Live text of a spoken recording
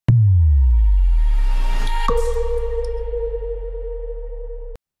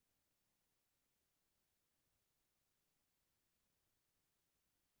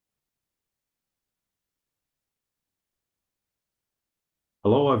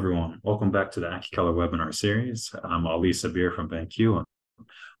Hello, everyone. Welcome back to the AccuColor webinar series. I'm Ali Sabir from BenQ, and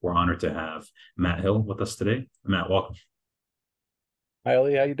we're honored to have Matt Hill with us today. Matt, welcome. Hi,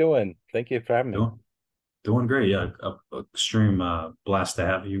 Ellie. How you doing? Thank you for having me. Doing great. Yeah, extreme blast to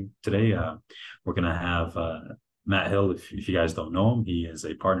have you today. We're going to have Matt Hill. If you guys don't know him, he is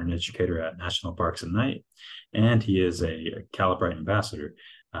a partner and educator at National Parks and Night, and he is a Calibrite ambassador.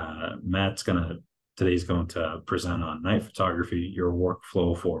 Matt's going to Today's going to present on night photography, your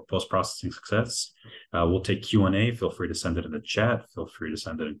workflow for post-processing success. We'll take Q&A. Feel free to send it in the chat. Feel free to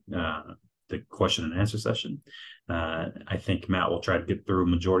send it the question and answer session. I think Matt will try to get through a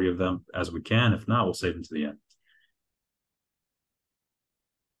majority of them as we can. If not, we'll save them to the end.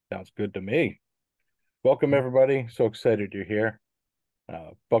 Sounds good to me. Welcome, everybody. So excited you're here.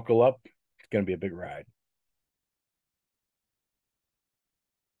 Buckle up. It's going to be a big ride.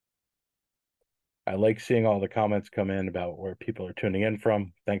 I like seeing all the comments come in about where people are tuning in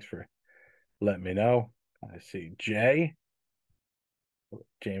from. Thanks for letting me know. I see James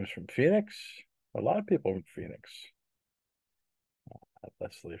from Phoenix. A lot of people from Phoenix.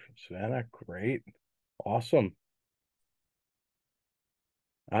 Leslie from Savannah. Great. Awesome.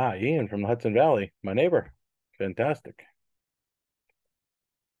 Ian from the Hudson Valley, my neighbor. Fantastic.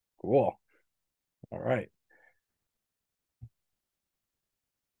 Cool. All right.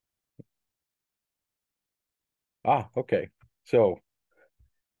 Okay. So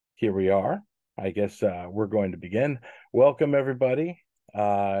here we are. I guess we're going to begin. Welcome, everybody.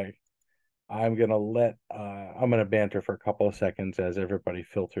 Uh, I'm gonna banter for a couple of seconds as everybody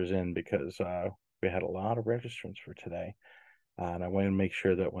filters in because we had a lot of registrants for today, and I want to make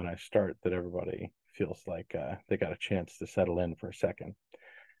sure that when I start, that everybody feels like they got a chance to settle in for a second.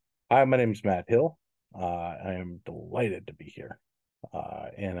 Hi, my name is Matt Hill. I am delighted to be here,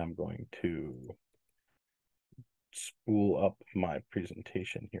 and I'm going to spool up my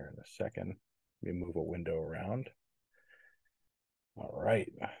presentation here in a second. Let me move a window around. All right.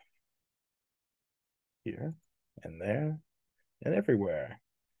 Here and there and everywhere.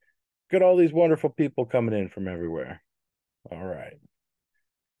 Look at all these wonderful people coming in from everywhere. All right.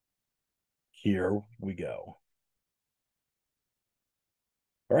 Here we go.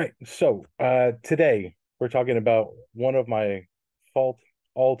 All right. So today we're talking about one of my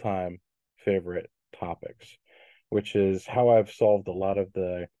all-time favorite topics, which is how I've solved a lot of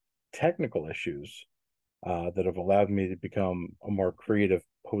the technical issues that have allowed me to become a more creative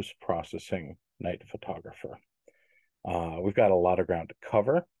post-processing night photographer. We've got a lot of ground to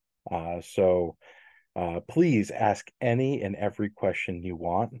cover. So please ask any and every question you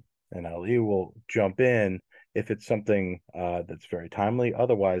want, and Ali will jump in if it's something that's very timely.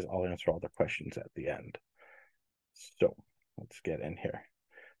 Otherwise, I'll answer all the questions at the end. So let's get in here.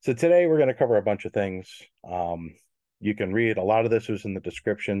 So today we're going to cover a bunch of things. You can read a lot of this was in the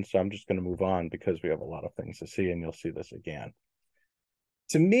description, so I'm just going to move on because we have a lot of things to see, and you'll see this again.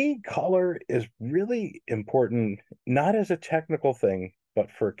 To me, color is really important, not as a technical thing, but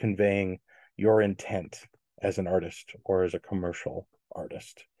for conveying your intent as an artist or as a commercial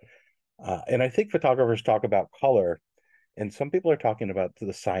artist. And I think photographers talk about color, and some people are talking about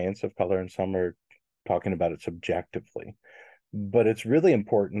the science of color, and some are talking about it subjectively. But it's really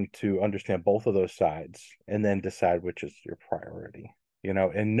important to understand both of those sides and then decide which is your priority,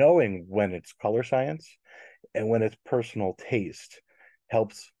 and knowing when it's color science and when it's personal taste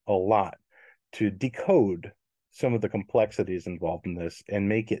helps a lot to decode some of the complexities involved in this and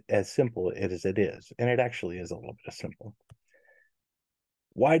make it as simple as it is. And it actually is a little bit simple.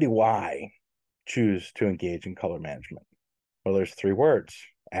 Why do I choose to engage in color management? Well, there's three words: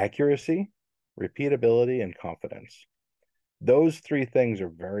 accuracy, repeatability, and confidence. Those three things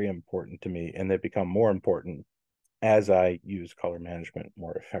are very important to me, and they become more important as I use color management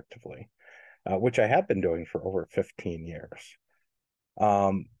more effectively, which I have been doing for over 15 years.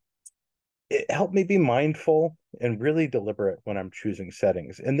 It helped me be mindful and really deliberate when I'm choosing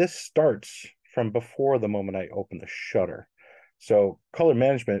settings. And this starts from before the moment I open the shutter. So color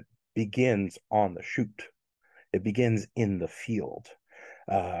management begins on the shoot. It begins in the field.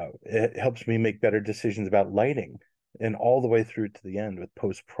 It helps me make better decisions about lighting and all the way through to the end with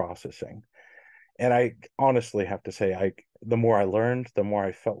post-processing. And I honestly have to say, the more I learned, the more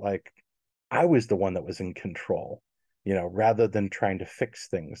I felt like I was the one that was in control, rather than trying to fix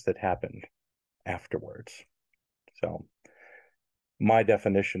things that happened afterwards. So my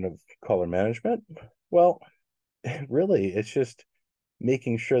definition of color management, well, really, it's just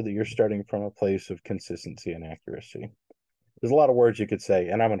making sure that you're starting from a place of consistency and accuracy. There's a lot of words you could say,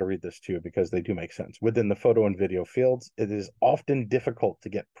 and I'm going to read this too because they do make sense. Within the photo and video fields, it is often difficult to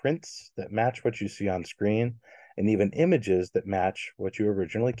get prints that match what you see on screen, and even images that match what you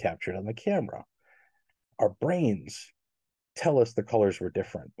originally captured on the camera. Our brains tell us the colors were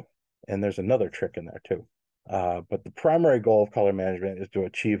different. And there's another trick in there too. But the primary goal of color management is to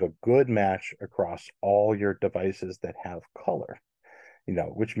achieve a good match across all your devices that have color,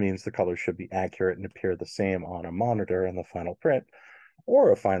 which means the colors should be accurate and appear the same on a monitor in the final print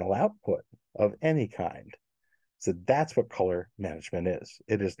or a final output of any kind. So that's what color management is.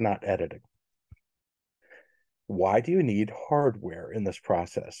 It is not editing. Why do you need hardware in this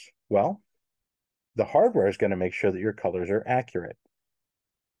process? Well, the hardware is going to make sure that your colors are accurate.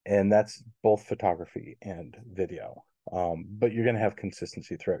 And that's both photography and video. But you're going to have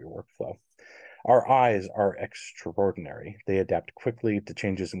consistency throughout your workflow. Our eyes are extraordinary. They adapt quickly to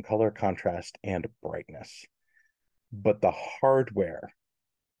changes in color, contrast, and brightness. But the hardware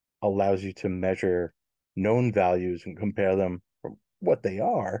allows you to measure known values and compare them from what they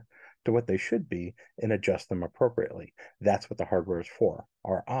are to what they should be and adjust them appropriately. That's what the hardware is for.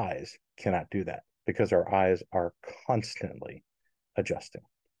 Our eyes cannot do that because our eyes are constantly adjusting.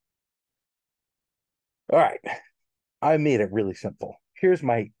 All right, I made it really simple. Here's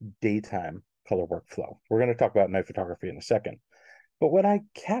my daytime color workflow. We're going to talk about night photography in a second. But when I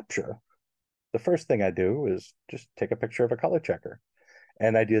capture, the first thing I do is just take a picture of a color checker.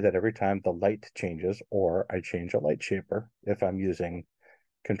 And I do that every time the light changes or I change a light shaper if I'm using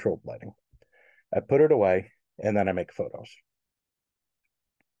controlled lighting. I put it away and then I make photos.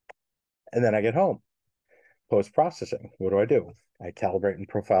 And then I get home. Post-processing, what do? I calibrate and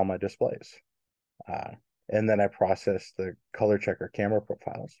profile my displays. And then I process the color checker camera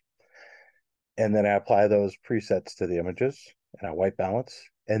profiles. And then I apply those presets to the images and I white balance.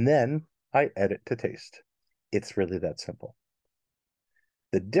 And then I edit to taste. It's really that simple.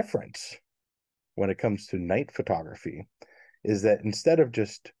 The difference when it comes to night photography is that instead of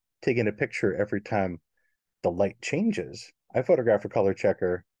just taking a picture every time the light changes, I photograph a color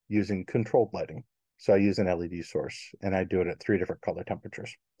checker using controlled lighting. So I use an LED source and I do it at 3 different color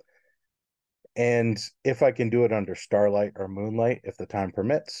temperatures. And if I can do it under starlight or moonlight, if the time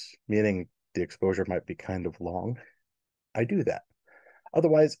permits, meaning the exposure might be kind of long, I do that.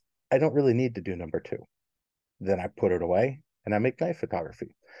 Otherwise, I don't really need to do number 2. Then I put it away and I make night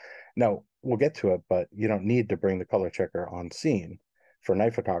photography. Now, we'll get to it, but you don't need to bring the color checker on scene. For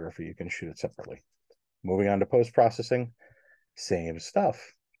night photography, you can shoot it separately. Moving on to post-processing, same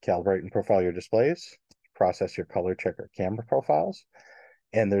stuff. Calibrate and profile your displays, process your color checker camera profiles,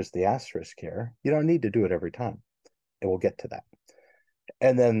 and there's the asterisk here. You don't need to do it every time. And we'll get to that.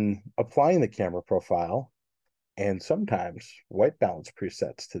 And then applying the camera profile and sometimes white balance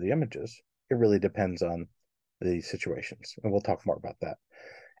presets to the images. It really depends on the situations. And we'll talk more about that.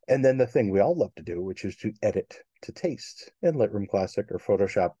 And then the thing we all love to do, which is to edit to taste in Lightroom Classic or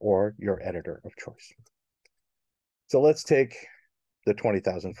Photoshop or your editor of choice. So let's take the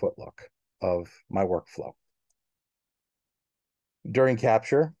 20,000 foot look of my workflow. During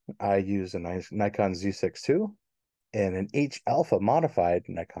capture, I use a Nikon Z6 II and an H alpha modified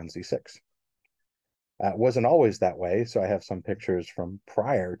Nikon Z6. It wasn't always that way, so I have some pictures from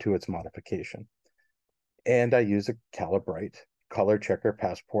prior to its modification. And I use a Calibrate Color Checker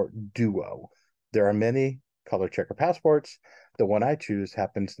Passport Duo. There are many Color Checker Passports. The one I choose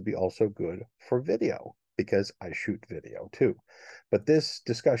happens to be also good for video because I shoot video too. But this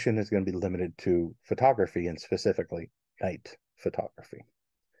discussion is going to be limited to photography and specifically night photography.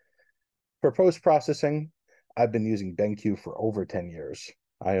 For post-processing, I've been using BenQ for over 10 years.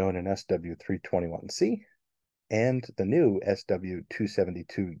 I own an SW321C and the new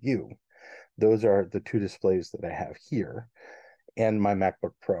SW272U. Those are the 2 displays that I have here, and my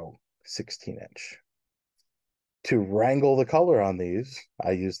MacBook Pro 16-inch. To wrangle the color on these,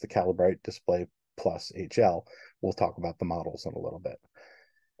 I use the Calibrate Display Plus HL. We'll talk about the models in a little bit.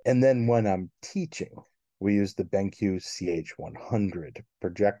 And then when I'm teaching, we use the BenQ CH100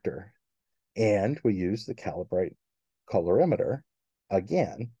 projector, and we use the Calibrate colorimeter,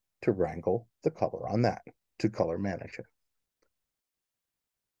 again, to wrangle the color on that, to color manage it.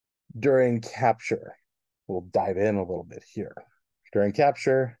 During capture, we'll dive in a little bit here. During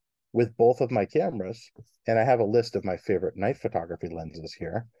capture, with both of my cameras, and I have a list of my favorite night photography lenses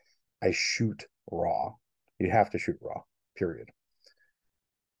here, I shoot raw. You have to shoot raw, period.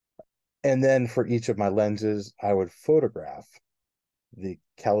 And then for each of my lenses, I would photograph the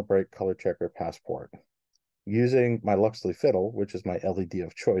Calibrate Color Checker Passport. Using my Luxley Fiddle, which is my LED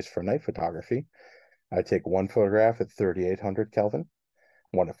of choice for night photography, I take one photograph at 3800 Kelvin,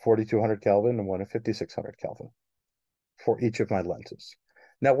 one at 4200 Kelvin, and one at 5600 Kelvin for each of my lenses.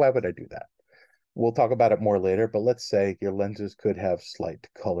 Now, why would I do that? We'll talk about it more later, but let's say your lenses could have slight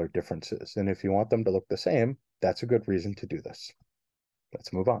color differences. And if you want them to look the same, That's a good reason to do this.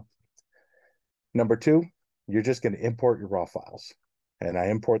 Let's move on. Number two, you're just going to import your raw files. And I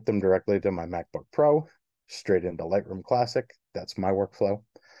import them directly to my MacBook Pro, straight into Lightroom Classic. That's my workflow.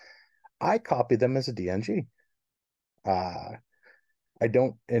 I copy them as a DNG. I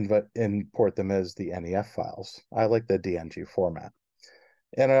don't import them as the NEF files. I like the DNG format.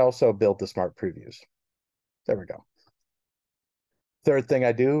 And I also build the smart previews. There we go. Third thing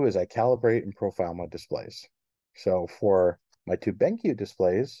I do is I calibrate and profile my displays. So for my two BenQ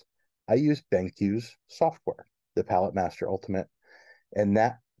displays, I use BenQ's software, the Palette Master Ultimate, and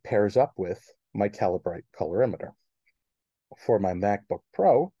that pairs up with my Calibrate colorimeter. For my MacBook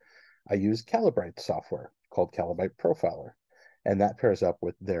Pro, I use Calibrate software called Calibrate Profiler, and that pairs up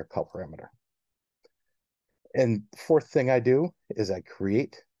with their colorimeter. And fourth thing I do is I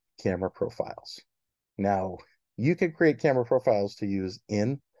create camera profiles. Now, you can create camera profiles to use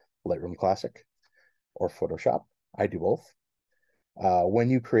in Lightroom Classic or Photoshop. I do both. When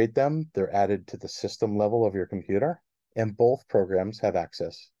you create them, they're added to the system level of your computer, and both programs have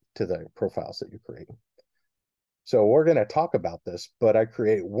access to the profiles that you create. So we're going to talk about this, but I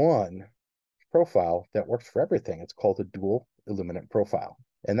create one profile that works for everything. It's called a dual illuminant profile,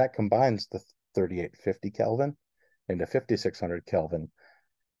 and that combines the 3850 Kelvin and the 5600 Kelvin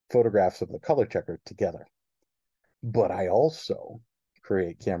photographs of the color checker together. But I also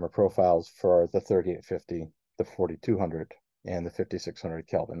create camera profiles for the 3850, the 4200, and the 5600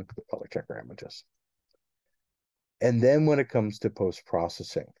 Kelvin color checker images. And then when it comes to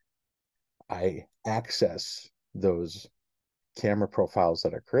post-processing, I access those camera profiles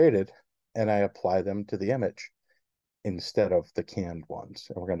that are created and I apply them to the image instead of the canned ones.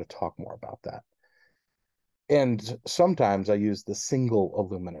 And we're going to talk more about that. And sometimes I use the single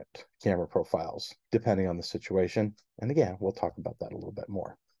illuminant camera profiles, depending on the situation. And again, we'll talk about that a little bit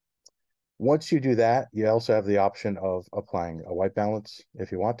more. Once you do that, you also have the option of applying a white balance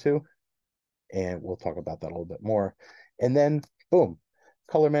if you want to. And we'll talk about that a little bit more. And then, boom,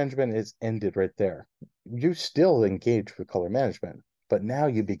 color management is ended right there. You still engage with color management, but now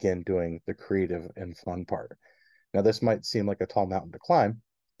you begin doing the creative and fun part. Now, this might seem like a tall mountain to climb,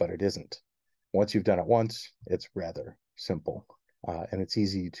 but it isn't. Once you've done it once, it's rather simple, and it's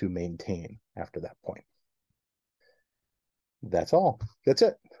easy to maintain after that point. That's all. That's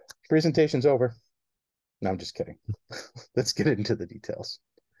it. Presentation's over. No, I'm just kidding. Let's get into the details.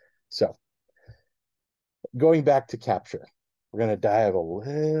 So, going back to capture, we're going to dive a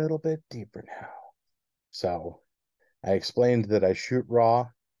little bit deeper now. So, I explained that I shoot raw,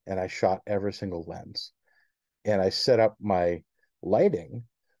 and I shot every single lens. And I set up my lighting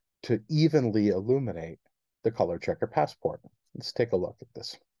to evenly illuminate the color checker passport. Let's take a look at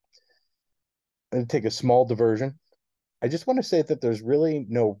this. I'm going to take a small diversion. I just want to say that there's really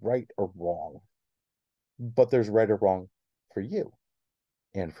no right or wrong, but there's right or wrong for you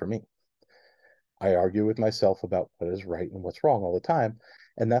and for me. I argue with myself about what is right and what's wrong all the time,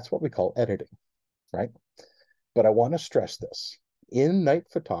 and that's what we call editing, right? But I want to stress this. In night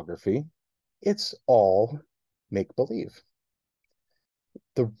photography, it's all make-believe.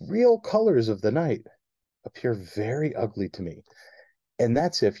 The real colors of the night appear very ugly to me. And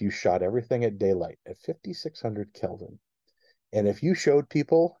that's if you shot everything at daylight at 5600 Kelvin. And if you showed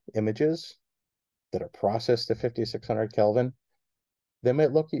people images that are processed at 5600 Kelvin, they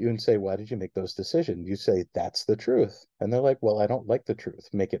might look at you and say, why did you make those decisions? You say, that's the truth. And they're like, well, I don't like the truth.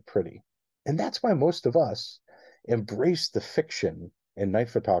 Make it pretty. And that's why most of us embrace the fiction in night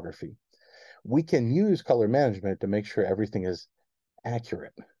photography. We can use color management to make sure everything is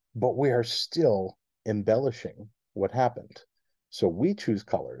accurate, but we are still embellishing what happened. So we choose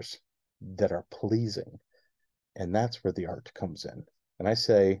colors that are pleasing, and that's where the art comes in. And I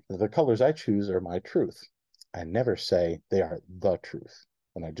say the colors I choose are my truth. I never say they are the truth.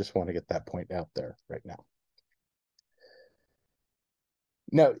 And I just want to get that point out there right now.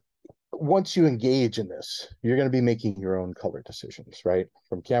 Now, once you engage in this, you're going to be making your own color decisions, right?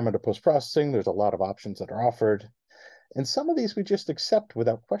 From camera to post-processing, there's a lot of options that are offered. And some of these we just accept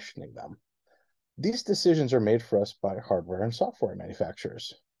without questioning them. These decisions are made for us by hardware and software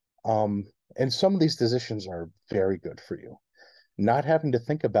manufacturers. And some of these decisions are very good for you. Not having to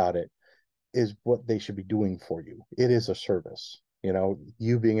think about it is what they should be doing for you. It is a service. You know,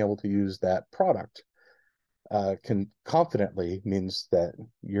 you being able to use that product can confidently means that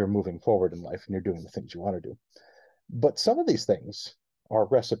you're moving forward in life and you're doing the things you want to do. But some of these things are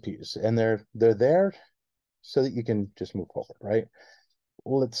recipes, and they're there so that you can just move forward, right?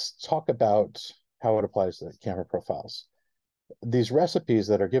 Let's talk about how it applies to camera profiles. These recipes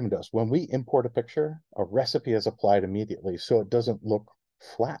that are given to us, when we import a picture, a recipe is applied immediately so it doesn't look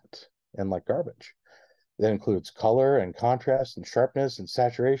flat and like garbage. That includes color and contrast and sharpness and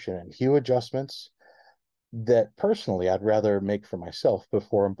saturation and hue adjustments that personally I'd rather make for myself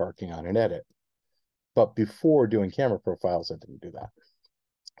before embarking on an edit. But before doing camera profiles, I didn't do that.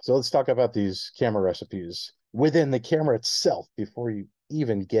 So let's talk about these camera recipes within the camera itself before you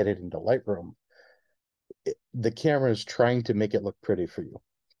even get it into Lightroom. The camera is trying to make it look pretty for you.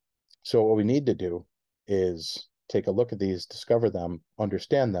 So what we need to do is take a look at these, discover them,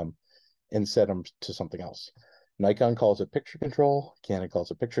 understand them, and set them to something else. Nikon calls it picture control. Canon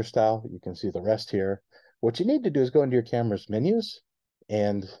calls it picture style. You can see the rest here. What you need to do is go into your camera's menus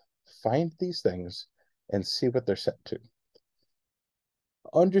and find these things and see what they're set to.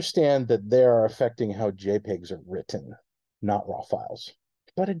 Understand that they are affecting how JPEGs are written, not RAW files.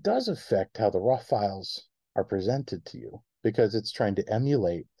 But it does affect how the RAW files are presented to you because it's trying to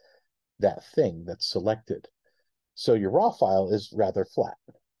emulate that thing that's selected. So your RAW file is rather flat,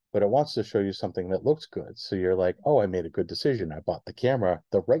 but it wants to show you something that looks good. So you're like, oh, I made a good decision. I bought the camera,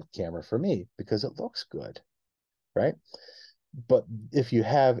 the right camera for me because it looks good, right? But if you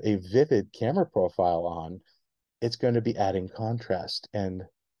have a vivid camera profile on, it's going to be adding contrast and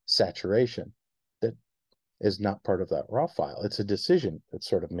saturation that is not part of that RAW file. It's a decision that's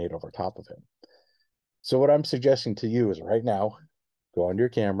sort of made over top of it. So what I'm suggesting to you is right now, go onto your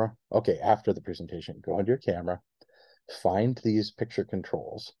camera. Okay, after the presentation, go onto your camera, find these picture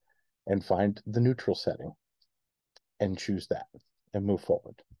controls and find the neutral setting and choose that and move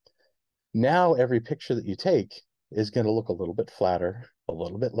forward. Now every picture that you take is going to look a little bit flatter, a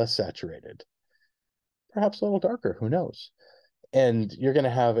little bit less saturated, perhaps a little darker, who knows? And you're going to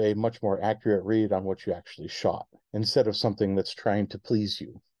have a much more accurate read on what you actually shot instead of something that's trying to please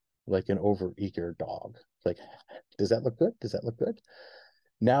you, like an overeager dog. Like, does that look good? Does that look good?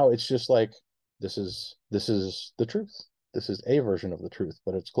 Now it's just like, this is the truth. This is a version of the truth,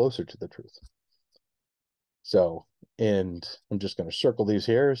 but it's closer to the truth. So, and I'm just going to circle these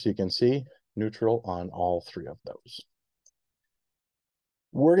here so you can see neutral on all three of those.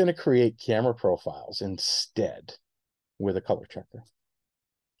 We're going to create camera profiles instead with a color checker.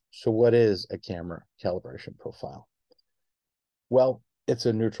 So what is a camera calibration profile? Well, it's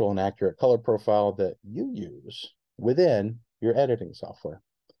a neutral and accurate color profile that you use within your editing software.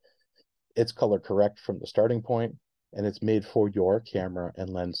 It's color correct from the starting point, and it's made for your camera and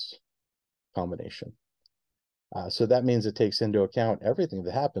lens combination. So that means it takes into account everything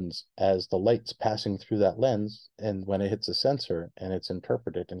that happens as the light's passing through that lens and when it hits a sensor and it's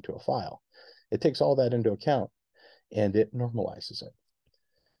interpreted into a file. It takes all that into account and it normalizes it.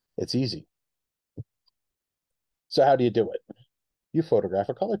 It's easy. So how do you do it? You photograph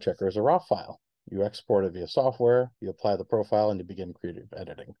a color checker as a RAW file. You export it via software, you apply the profile, and you begin creative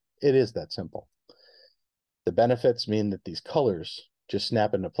editing. It is that simple. The benefits mean that these colors just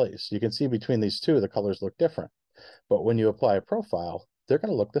snap into place. You can see between these two, the colors look different. But when you apply a profile, they're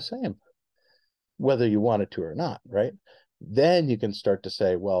going to look the same, whether you want it to or not, right? Then you can start to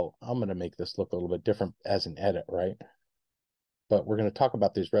say, well, I'm going to make this look a little bit different as an edit, right? But we're going to talk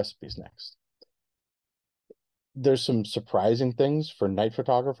about these recipes next. There's some surprising things for night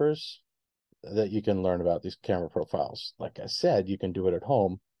photographers that you can learn about these camera profiles. Like I said, you can do it at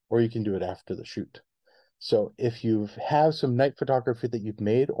home or you can do it after the shoot. So if you have some night photography that you've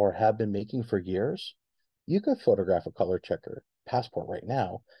made or have been making for years, you could photograph a color checker passport right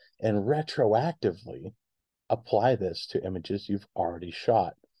now and retroactively apply this to images you've already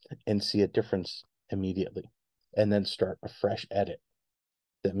shot and see a difference immediately, and then start a fresh edit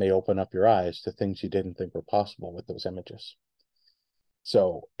that may open up your eyes to things you didn't think were possible with those images.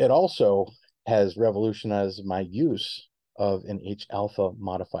 So it also has revolutionized my use of an H-alpha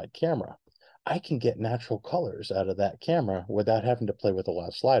modified camera. I can get natural colors out of that camera without having to play with a lot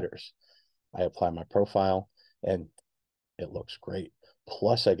of sliders. I apply my profile and it looks great.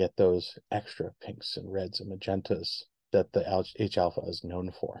 Plus I get those extra pinks and reds and magentas that the H-alpha is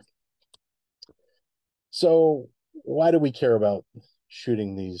known for. So why do we care about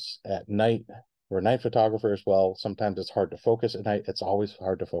shooting these at night? We're night photographers. Well, sometimes it's hard to focus at night. It's always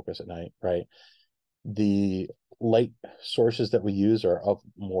hard to focus at night, right? The light sources that we use are of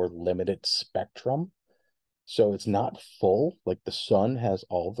more limited spectrum. So it's not full, like the sun has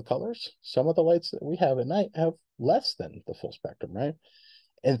all the colors. Some of the lights that we have at night have less than the full spectrum, right?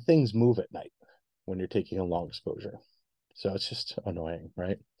 And things move at night when you're taking a long exposure. So it's just annoying,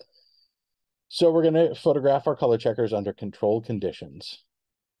 right? So we're going to photograph our color checkers under controlled conditions,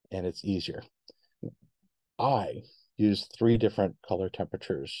 and it's easier. I use 3 different color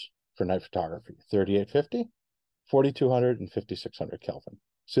temperatures for night photography: 3850, 4200, and 5600 Kelvin.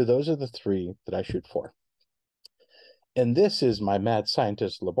 So those are the 3 that I shoot for. And this is my mad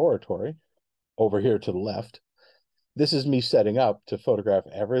scientist laboratory over here to the left, this is me setting up to photograph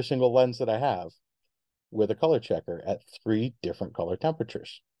every single lens that I have with a color checker at 3 different color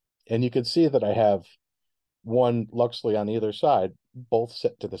temperatures. And you can see that I have one Luxley on either side, both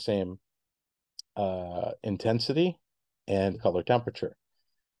set to the same intensity and color temperature.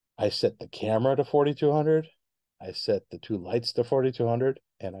 I set the camera to 4200. I set the 2 lights to 4200,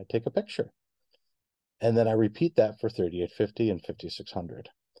 and I take a picture. And then I repeat that for 3850 and 5600.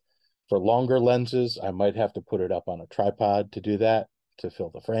 For longer lenses, I might have to put it up on a tripod to do that, to fill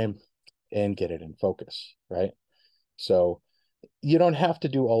the frame and get it in focus, right? So you don't have to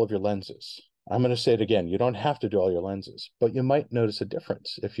do all of your lenses. I'm going to say it again. You don't have to do all your lenses, but you might notice a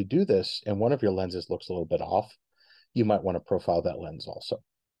difference. If you do this and one of your lenses looks a little bit off, you might want to profile that lens also.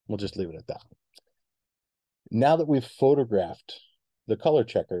 We'll just leave it at that. Now that we've photographed the color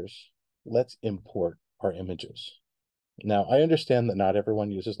checkers, let's import our images. Now, I understand that not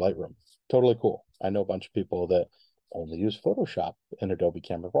everyone uses Lightroom. Totally cool. I know a bunch of people that only use Photoshop and Adobe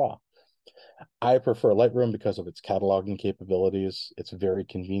Camera Raw. I prefer Lightroom because of its cataloging capabilities. It's very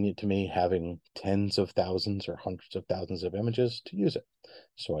convenient to me having tens of thousands or hundreds of thousands of images to use it.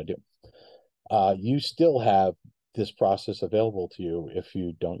 So I do. You still have this process available to you if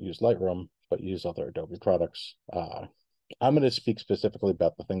you don't use Lightroom, but use other Adobe products. I'm going to speak specifically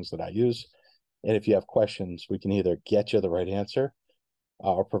about the things that I use. And if you have questions, we can either get you the right answer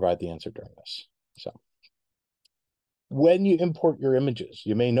or provide the answer during this. So when you import your images,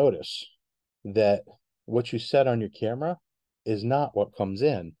 you may notice that what you set on your camera is not what comes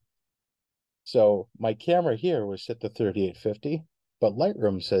in. So my camera here was set to 3850, but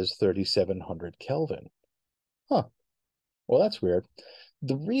Lightroom says 3700 Kelvin. Huh. Well, that's weird.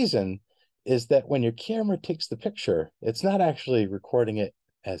 The reason is that when your camera takes the picture, it's not actually recording it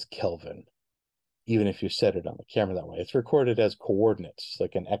as Kelvin, even if you set it on the camera that way. It's recorded as coordinates,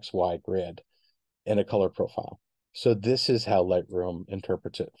 like an XY grid in a color profile. So this is how Lightroom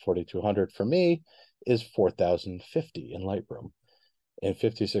interprets it. 4200 for me is 4050 in Lightroom, and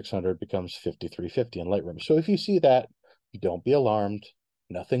 5600 becomes 5350 in Lightroom. So if you see that, don't be alarmed.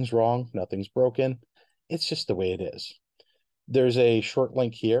 Nothing's wrong. Nothing's broken. It's just the way it is. There's a short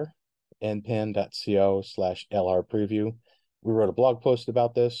link here, npan.co/LR preview. We wrote a blog post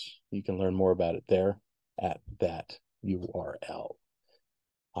about this. You can learn more about it there at that URL.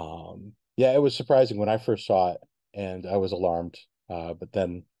 Yeah, it was surprising when I first saw it, and I was alarmed. But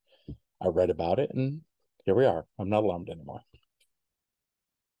then I read about it, and here we are. I'm not alarmed anymore.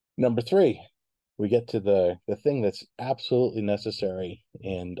 Number 3, we get to the thing that's absolutely necessary,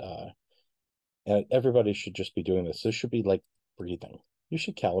 and everybody should just be doing this. This should be like breathing. You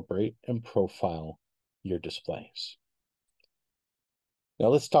should calibrate and profile your displays. Now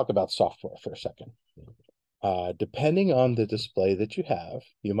let's talk about software for a second. Depending on the display that you have,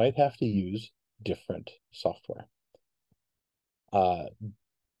 you might have to use different software.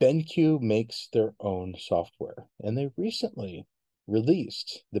 BenQ makes their own software, and they recently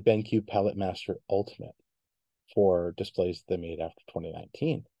released the BenQ Palette Master Ultimate for displays they made after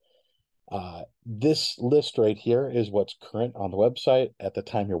 2019. This list right here is what's current on the website at the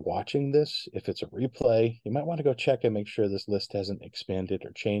time you're watching this. If it's a replay, you might want to go check and make sure this list hasn't expanded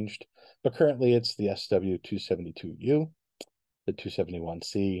or changed. But currently it's the SW272U, the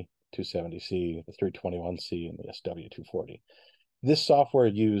 271C, 270C, the 321C, and the SW240. This software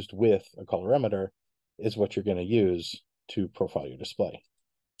used with a colorimeter is what you're going to use to profile your display.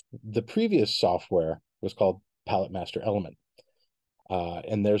 The previous software was called Palette Master Element.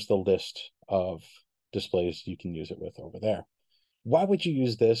 And there's the list of displays you can use it with over there. Why would you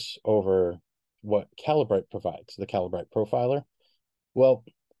use this over what Calibrite provides, the Calibrite Profiler? Well,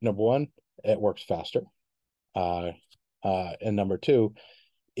 number 1, it works faster. And number 2,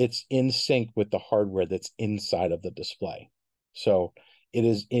 it's in sync with the hardware that's inside of the display. So it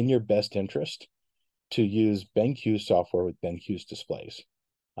is in your best interest to use BenQ software with BenQ's displays.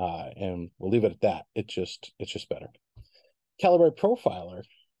 And we'll leave it at that. It's just better. Calibrite Profiler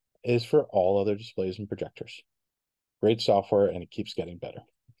is for all other displays and projectors. Great software, and it keeps getting better.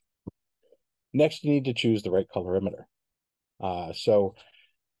 Next, you need to choose the right colorimeter. So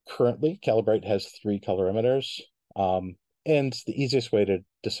currently, Calibrite has 3 colorimeters, and the easiest way to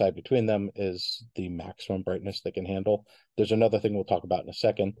decide between them is the maximum brightness they can handle. There's another thing we'll talk about in a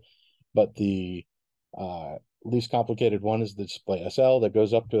second, but the least complicated one is the Display SL that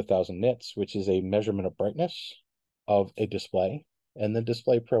goes up to 1000 nits, which is a measurement of brightness of a display, and the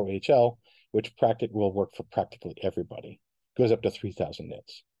Display Pro HL, which will work for practically everybody, goes up to 3000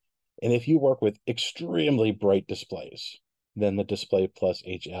 nits. And if you work with extremely bright displays, then the Display Plus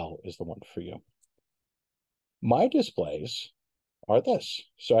HL is the one for you. My displays are this.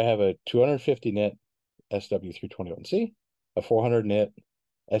 So I have a 250 nit SW321C, a 400 nit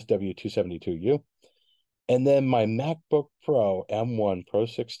SW272U, and then my MacBook Pro M1 Pro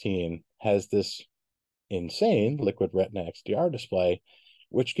 16 has this insane liquid retina XDR display,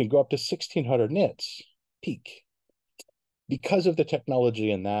 which can go up to 1600 nits peak. Because of the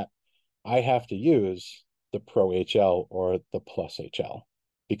technology in that, I have to use the Pro HL or the Plus HL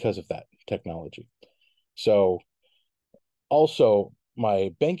because of that technology. So also,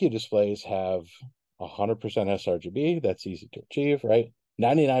 my BenQ displays have 100% sRGB. That's easy to achieve, right?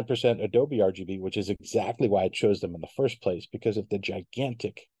 99% Adobe RGB, which is exactly why I chose them in the first place, because of the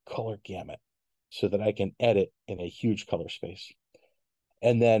gigantic color gamut, so that I can edit in a huge color space.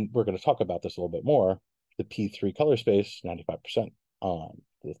 And then we're going to talk about this a little bit more. The P3 color space, 95%.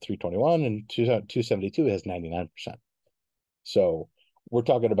 The 321 and 272 has 99%. So we're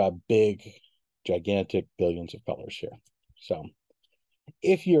talking about big, gigantic billions of colors here. So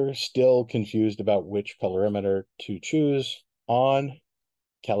if you're still confused about which colorimeter to choose on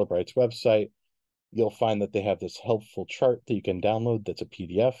Calibrite's website, you'll find that they have this helpful chart that you can download that's a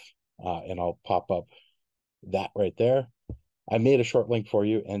PDF, and I'll pop up that right there. I made a short link for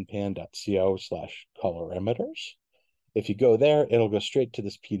you, npan.co/colorimeters. If you go there, it'll go straight to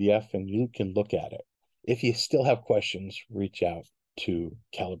this PDF and you can look at it. If you still have questions, reach out to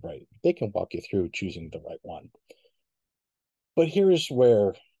Calibrite. They can walk you through choosing the right one. But here's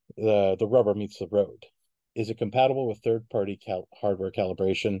where the rubber meets the road. Is it compatible with third-party hardware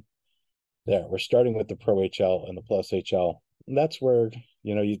calibration? There, we're starting with the Pro HL and the Plus HL. And that's where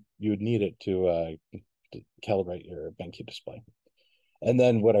you would need it to calibrate your BenQ display. And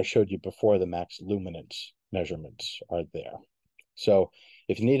then what I showed you before, the max luminance measurements are there. So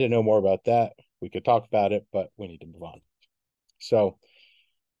if you need to know more about that, we could talk about it, but we need to move on. So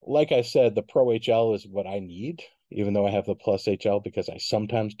like I said, the Pro HL is what I need, even though I have the Plus HL, because I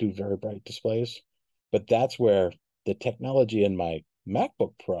sometimes do very bright displays. But that's where the technology in my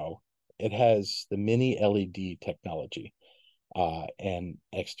MacBook Pro, it has the mini LED technology and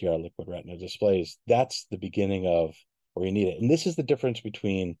XDR liquid retina displays. That's the beginning of where you need it. And this is the difference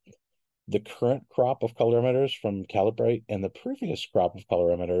between the current crop of colorimeters from Calibrite and the previous crop of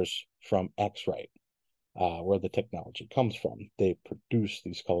colorimeters from X-Rite, where the technology comes from. They produce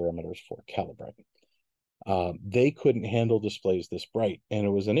these colorimeters for Calibrite. They couldn't handle displays this bright, and it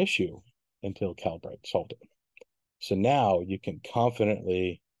was an issue until Calibrite solved it. So now you can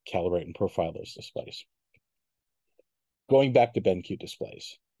confidently calibrate and profile those displays. Going back to BenQ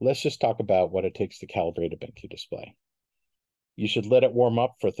displays, let's just talk about what it takes to calibrate a BenQ display. You should let it warm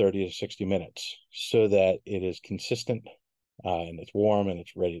up for 30 to 60 minutes so that it is consistent and it's warm and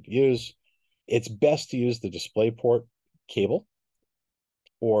it's ready to use. It's best to use the DisplayPort cable,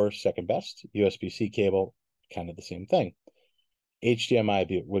 or second best, USB-C cable, kind of the same thing.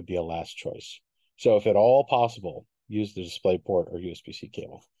 HDMI would be a last choice. So if at all possible, use the DisplayPort or USB-C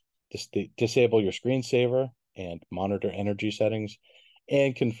cable. Disable your screensaver and monitor energy settings,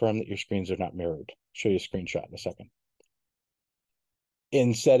 and confirm that your screens are not mirrored. Show you a screenshot in a second.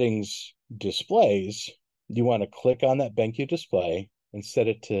 In settings displays, you want to click on that BenQ display and set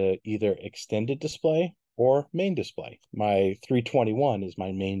it to either extended display or main display. My 321 is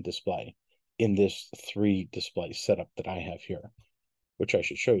my main display in this 3 display setup that I have here, which I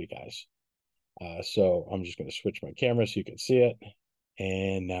should show you guys. So I'm just going to switch my camera so you can see it.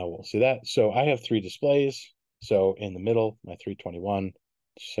 And now we'll see that. So I have 3 displays. So in the middle, my 321,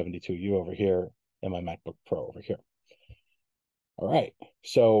 72U over here, and my MacBook Pro over here. All right,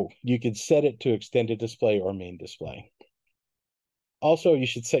 so you could set it to extended display or main display. Also, you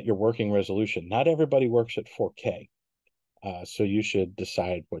should set your working resolution. Not everybody works at 4K, so you should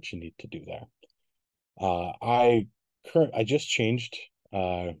decide what you need to do there. I just changed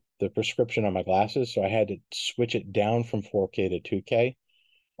the prescription on my glasses, so I had to switch it down from 4K to 2K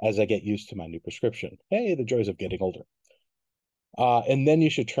as I get used to my new prescription. Hey, the joys of getting older. And then you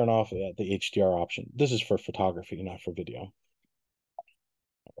should turn off the HDR option. This is for photography, not for video.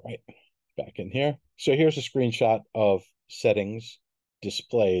 All right, back in here. So here's a screenshot of settings,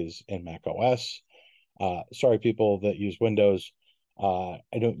 displays in Mac OS. Sorry, people that use Windows. I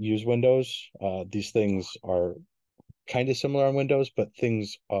don't use Windows. These things are kind of similar on Windows, but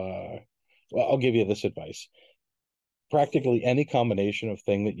things, well, I'll give you this advice. Practically any combination of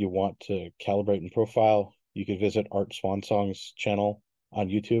thing that you want to calibrate and profile, you could visit Art Swansong's channel on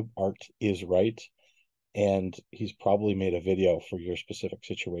YouTube. Art is right. And he's probably made a video for your specific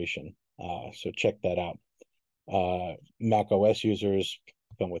situation. So check that out. Mac OS users,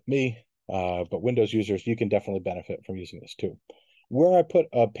 come with me, but Windows users, you can definitely benefit from using this too. Where I put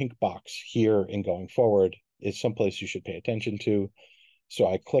a pink box here and going forward is someplace you should pay attention to. So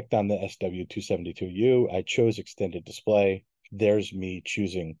I clicked on the SW272U. I chose extended display. There's me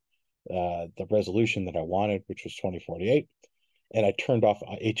choosing the resolution that I wanted, which was 2048. And I turned off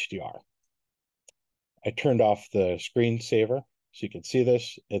HDR. I turned off the screensaver so you can see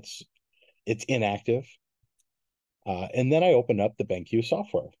this. It's inactive. And then I open up the BenQ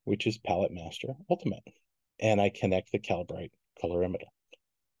software, which is Palette Master Ultimate. And I connect the Calibrate colorimeter,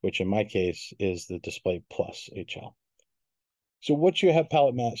 which in my case is the Display Plus HL. So once you have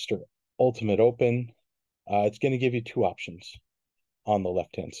Palette Master Ultimate open, it's going to give you two options on the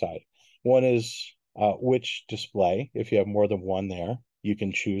left-hand side. One is which display. If you have more than one there, you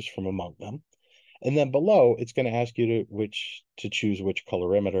can choose from among them. And then below, it's going to ask you to choose which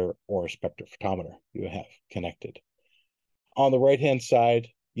colorimeter or spectrophotometer you have connected. On the right-hand side,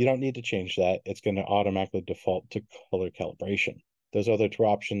 you don't need to change that. It's going to automatically default to color calibration. Those other two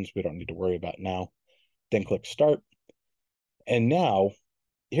options we don't need to worry about now. Then click Start. And now,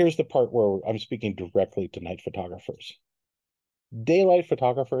 here's the part where I'm speaking directly to night photographers. Daylight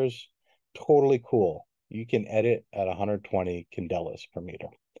photographers, totally cool. You can edit at 120 candelas per meter.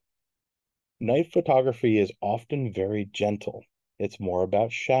 Night photography is often very gentle. It's more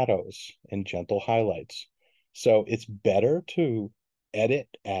about shadows and gentle highlights. So it's better to edit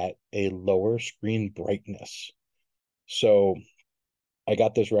at a lower screen brightness. So I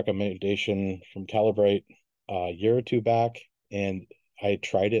got this recommendation from Calibrate a year or two back, and I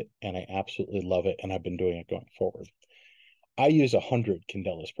tried it and I absolutely love it. And I've been doing it going forward. I use 100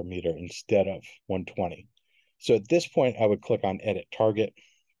 candelas per meter instead of 120. So at this point, I would click on Edit Target,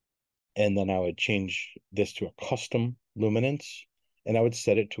 and then I would change this to a custom luminance, and I would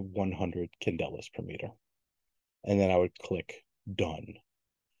set it to 100 candelas per meter. And then I would click Done.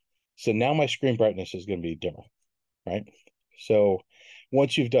 So now my screen brightness is going to be dimmer, right? So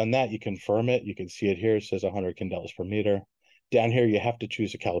once you've done that, you confirm it. You can see it here. It says 100 candelas per meter. Down here, you have to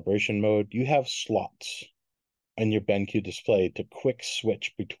choose a calibration mode. You have slots on your BenQ display to quick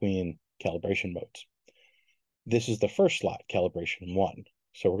switch between calibration modes. This is the first slot, calibration 1.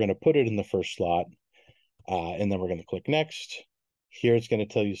 So we're going to put it in the first slot, and then we're going to click Next. Here it's going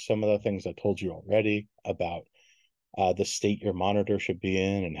to tell you some of the things I told you already about the state your monitor should be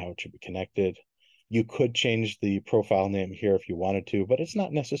in and how it should be connected. You could change the profile name here if you wanted to, but it's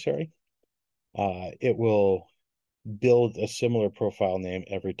not necessary. It will build a similar profile name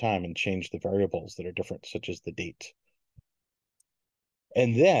every time and change the variables that are different, such as the date.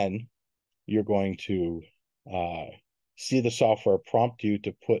 And then you're going to see the software prompt you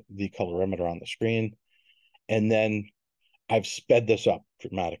to put the colorimeter on the screen. And then I've sped this up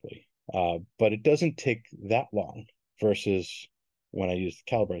dramatically, but it doesn't take that long versus when I use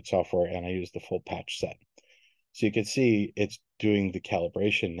the Calibrate software and I use the full patch set. So you can see it's doing the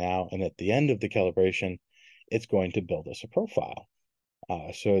calibration now, and at the end of the calibration, it's going to build us a profile.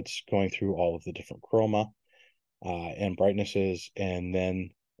 So it's going through all of the different chroma and brightnesses, and then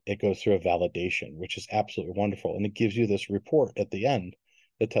it goes through a validation, which is absolutely wonderful. And it gives you this report at the end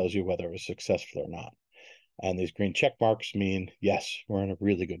that tells you whether it was successful or not. And these green check marks mean, yes, we're in a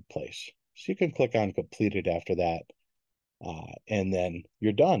really good place. So you can click on completed after that. And then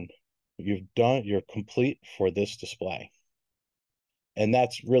you're done. You're complete for this display. And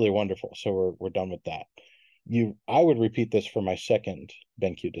that's really wonderful. So we're done with that. I would repeat this for my second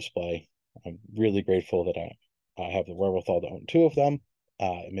BenQ display. I'm really grateful that I have the wherewithal to own two of them.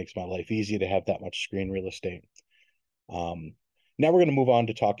 It makes my life easy to have that much screen real estate. Now we're going to move on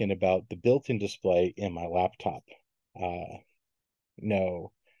to talking about the built-in display in my laptop.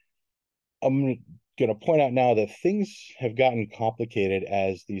 No, I'm going to point out now that things have gotten complicated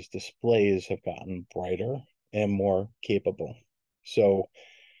as these displays have gotten brighter and more capable. So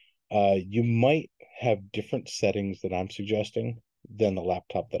you might have different settings that I'm suggesting than the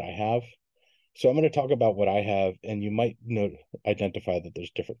laptop that I have. So I'm going to talk about what I have, and you might identify that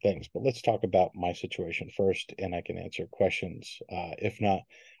there's different things, but let's talk about my situation first, and I can answer questions. If not,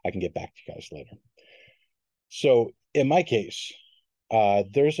 I can get back to you guys later. So in my case,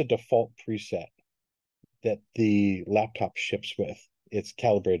 there's a default preset that the laptop ships with. It's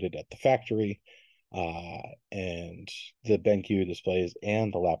calibrated at the factory, and the BenQ displays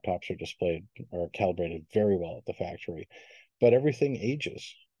and the laptops are calibrated very well at the factory, but everything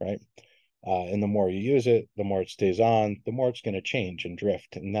ages, right? And the more you use it, the more it stays on, the more it's going to change and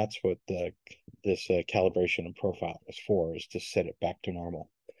drift. And that's what this calibration and profile is for, is to set it back to normal.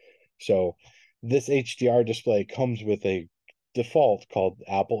 So this HDR display comes with a default called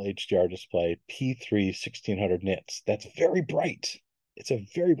Apple HDR display P3 1600 nits. That's very bright. It's a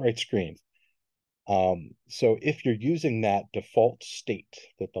very bright screen. So if you're using that default state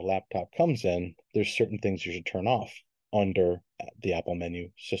that the laptop comes in, there's certain things you should turn off under the Apple menu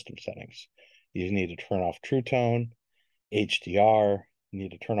system settings. You need to turn off True Tone, HDR, you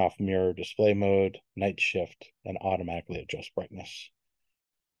need to turn off mirror display mode, night shift, and automatically adjust brightness.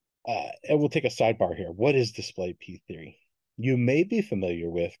 And we'll take a sidebar here. What is display P3? You may be familiar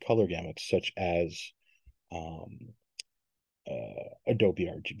with color gamuts such as um, Adobe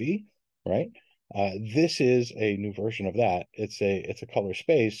RGB, right? This is a new version of that. It's a color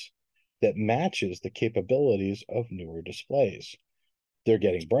space that matches the capabilities of newer displays. They're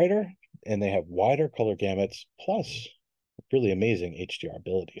getting brighter and they have wider color gamuts plus really amazing HDR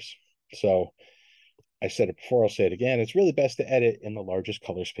abilities. So I said it before, I'll say it again. It's really best to edit in the largest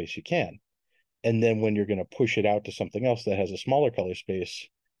color space you can. And then when you're going to push it out to something else that has a smaller color space,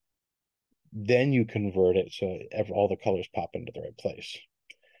 then you convert it so all the colors pop into the right place.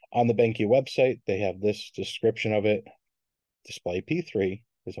 On the BenQ website, they have this description of it. Display P3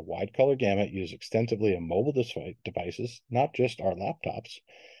 is a wide color gamut used extensively in mobile devices, not just our laptops,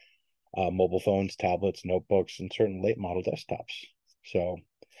 mobile phones, tablets, notebooks, and certain late model desktops. So,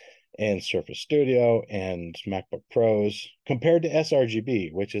 and Surface Studio and MacBook Pros, compared to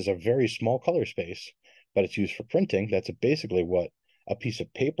sRGB, which is a very small color space, but it's used for printing. That's basically what a piece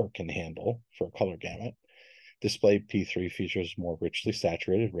of paper can handle for a color gamut. Display P3 features more richly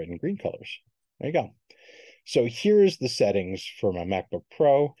saturated red and green colors. There you go. So here's the settings for my MacBook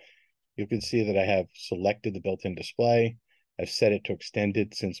Pro. You can see that I have selected the built-in display. I've set it to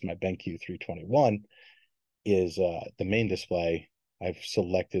extended since my BenQ 321 is the main display. I've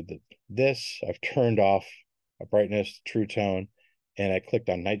selected this. I've turned off a brightness, true tone, and I clicked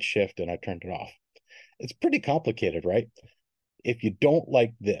on night shift and I turned it off. It's pretty complicated, right? If you don't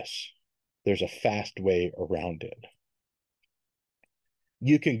like this, there's a fast way around it.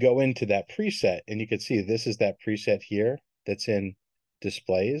 You can go into that preset and you can see this is that preset here that's in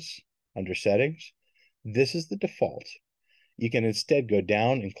displays under settings. This is the default. You can instead go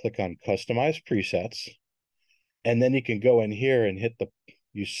down and click on customize presets. And then you can go in here and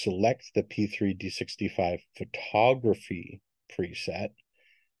you select the P3D65 photography preset.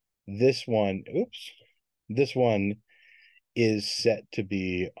 This one is set to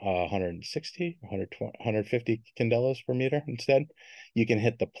be 160, 120, 150 candelas per meter instead. You can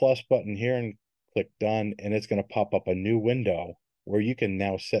hit the plus button here and click done, and it's going to pop up a new window where you can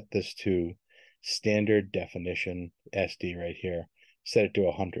now set this to standard definition SD right here, set it to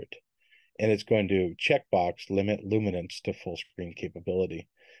 100. And it's going to checkbox limit luminance to full screen capability.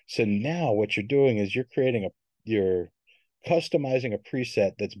 So now what you're doing is you're customizing a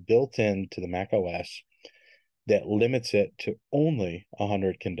preset that's built into the Mac OS that limits it to only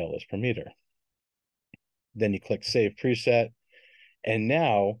 100 candelas per meter. Then you click Save Preset, and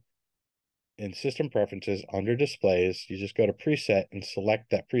now in System Preferences under Displays, you just go to Preset and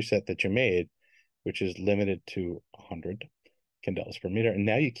select that preset that you made, which is limited to 100 candelas per meter. And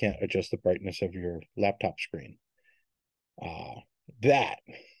now you can't adjust the brightness of your laptop screen. That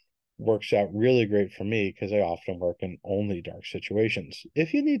works out really great for me because I often work in only dark situations.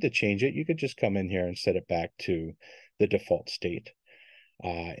 If you need to change it, you could just come in here and set it back to the default state,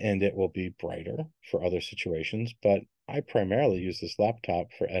 and it will be brighter for other situations. But I primarily use this laptop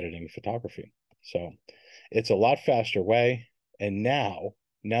for editing photography. So it's a lot faster way. And now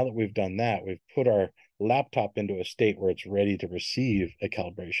that we've done that, we've put our laptop into a state where it's ready to receive a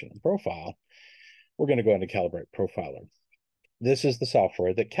calibration profile. We're going to go into Calibrate Profiler. This is the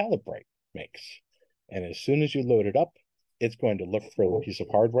software that Calibrate makes. And as soon as you load it up, it's going to look for the piece of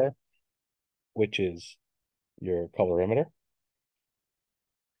hardware, which is your colorimeter.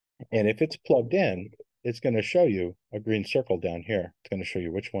 And if it's plugged in, it's going to show you a green circle down here. It's going to show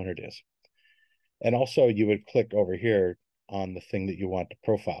you which one it is. And also you would click over here on the thing that you want to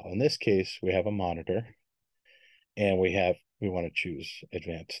profile. In this case, we have a monitor, and we want to choose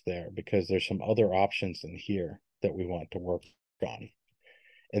advanced there because there's some other options in here that we want to work on.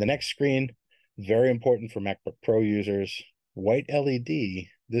 In the next screen, very important for MacBook Pro users, white LED,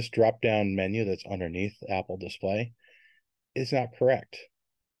 this drop-down menu that's underneath Apple Display is not correct.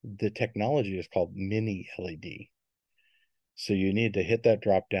 The technology is called mini LED. So you need to hit that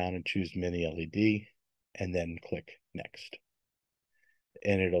drop down and choose mini LED and then click next.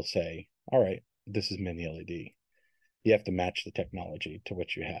 And it'll say, all right, this is mini LED. You have to match the technology to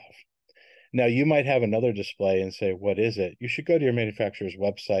what you have. Now you might have another display and say, what is it? You should go to your manufacturer's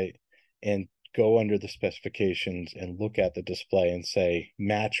website and go under the specifications and look at the display and say,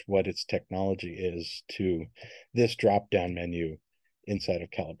 match what its technology is to this drop-down menu inside of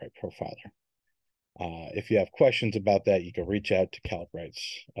Calibrate Profiler. If you have questions about that, you can reach out to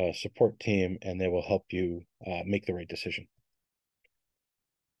Calibrite's support team, and they will help you make the right decision.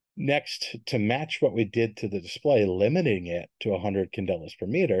 Next, to match what we did to the display, limiting it to 100 candelas per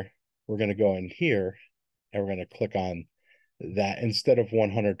meter, we're going to go in here and we're going to click on that. Instead of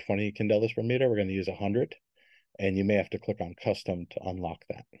 120 candelas per meter, we're going to use 100, and you may have to click on custom to unlock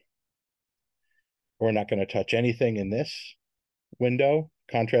that. We're not going to touch anything in this window.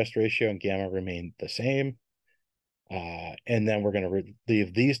 Contrast ratio and gamma remain the same. And then we're going to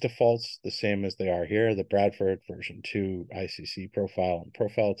leave these defaults the same as they are here. The Bradford version 2 ICC profile and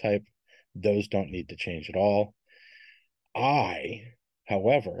profile type, those don't need to change at all.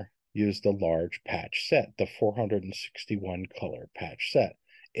 However, use the large patch set, the 461 color patch set.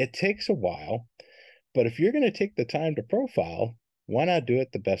 It takes a while, but if you're going to take the time to profile, why not do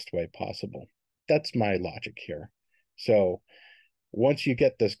it the best way possible? That's my logic here. So once you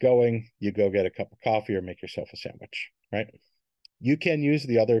get this going, you go get a cup of coffee or make yourself a sandwich, right? You can use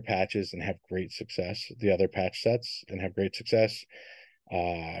the other patches and have great success, the other patch sets and have great success.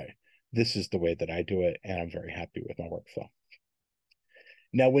 This is the way that I do it, and I'm very happy with my workflow.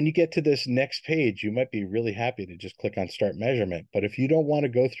 Now, when you get to this next page, you might be really happy to just click on Start Measurement. But if you don't want to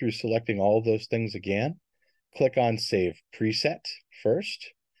go through selecting all of those things again, click on Save Preset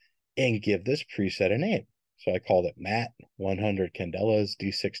first and give this preset a name. So I called it Matt 100 Candelas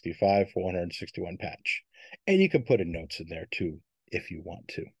D65 for 161 patch. And you can put in notes in there too if you want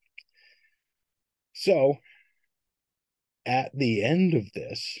to. So at the end of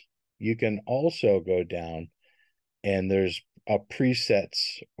this, you can also go down and there's a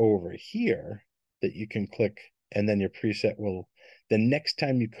presets over here that you can click, and then your preset will, the next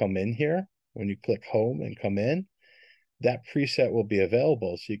time you come in here, when you click home and come in, that preset will be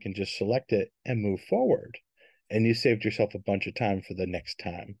available, so you can just select it and move forward. And you saved yourself a bunch of time for the next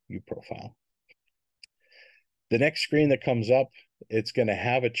time you profile. The next screen that comes up, it's going to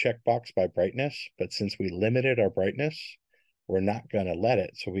have a checkbox by brightness, but since we limited our brightness, we're not going to let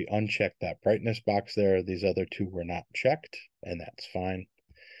it. So we uncheck that brightness box there. These other two were not checked, and that's fine.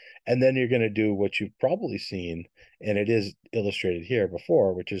 And then you're going to do what you've probably seen, and it is illustrated here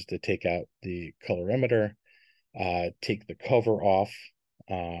before, which is to take out the colorimeter, take the cover off,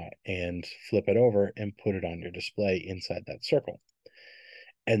 and flip it over and put it on your display inside that circle.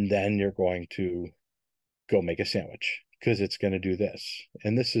 And then you're going to go make a sandwich because it's going to do this.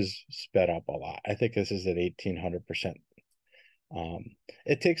 And this is sped up a lot. I think this is at 1800%.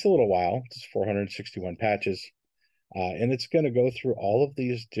 It takes a little while. It's 461 patches. And it's going to go through all of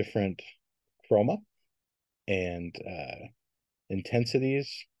these different chroma and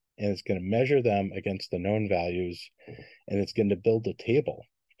intensities, and it's going to measure them against the known values, and it's going to build a table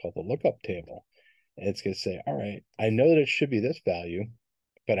called the lookup table. And it's going to say, all right, I know that it should be this value,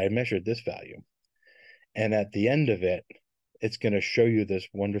 but I measured this value. And at the end of it, it's going to show you this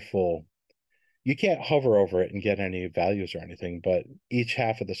wonderful, you can't hover over it and get any values or anything, but each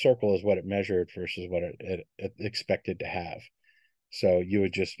half of the circle is what it measured versus what it expected to have. So you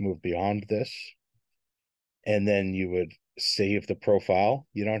would just move beyond this, and then you would save the profile.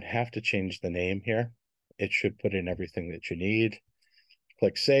 You don't have to change the name here. It should put in everything that you need.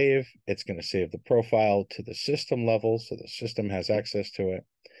 Click save. It's going to save the profile to the system level, so the system has access to it.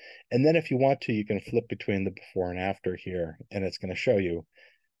 And then if you want to, you can flip between the before and after here, and it's going to show you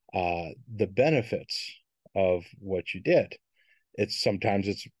the benefits of what you did. Sometimes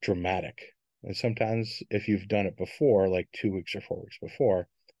it's dramatic. And sometimes if you've done it before, like 2 weeks or 4 weeks before,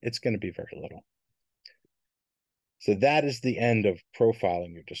 it's going to be very little. So that is the end of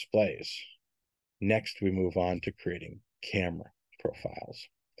profiling your displays. Next, we move on to creating camera profiles.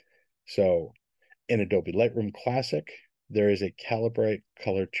 So in Adobe Lightroom Classic, there is a Calibrite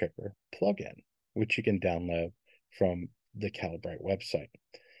color checker plugin, which you can download from the Calibrite website.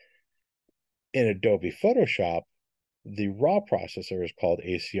 In Adobe Photoshop, the RAW processor is called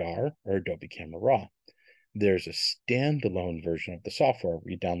ACR, or Adobe Camera Raw. There's a standalone version of the software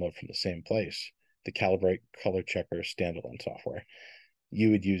we download from the same place, the Calibrite Color Checker standalone software.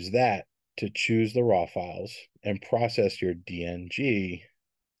 You would use that to choose the RAW files and process your DNG,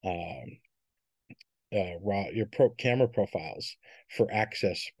 camera profiles for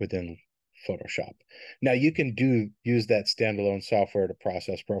access within Photoshop. Now you can use that standalone software to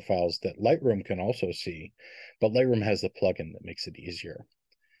process profiles that Lightroom can also see, but Lightroom has the plugin that makes it easier.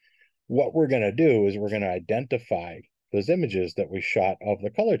 What we're going to do is we're going to identify those images that we shot of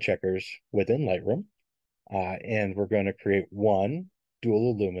the color checkers within Lightroom, and we're going to create one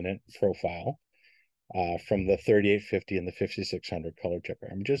dual illuminant profile from the 3850 and the 5600 color checker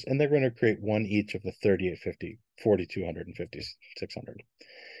images, and they're going to create one each of the 3850, 4200, and 5600.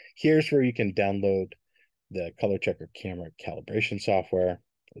 Here's where you can download the color checker camera calibration software.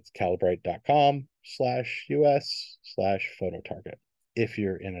 It's calibrate.com/us/photo target. If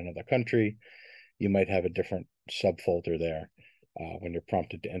you're in another country, you might have a different subfolder there when you're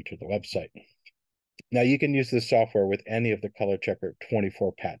prompted to enter the website. Now, you can use this software with any of the color checker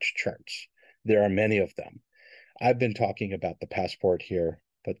 24 patch charts. There are many of them. I've been talking about the Passport here,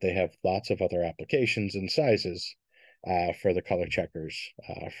 but they have lots of other applications and sizes for the color checkers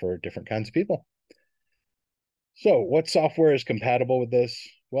for different kinds of people. So what software is compatible with this?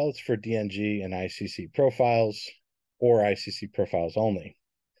 Well, it's for DNG and ICC profiles or ICC profiles only.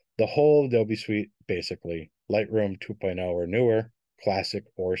 The whole Adobe suite, basically, Lightroom 2.0 or newer, Classic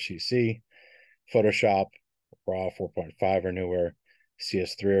or CC, Photoshop, RAW 4.5 or newer,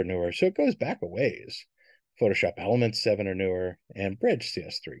 CS3 or newer. So it goes back a ways. Photoshop Elements 7 or newer, and Bridge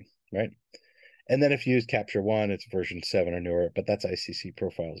CS3, right? And then if you use Capture One, it's version 7 or newer, but that's ICC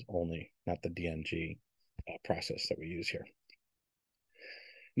profiles only, not the DNG process that we use here.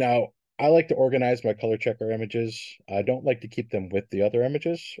 Now, I like to organize my color checker images. I don't like to keep them with the other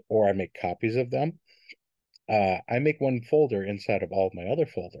images, or I make copies of them. I make one folder inside of all of my other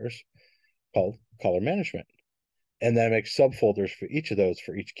folders called color management. And then I make subfolders for each of those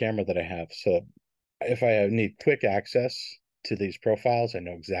for each camera that I have. So if I need quick access to these profiles, I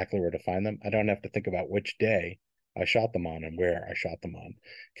know exactly where to find them. I don't have to think about which day I shot them on and where I shot them on,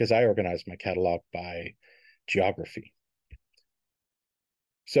 because I organize my catalog by geography.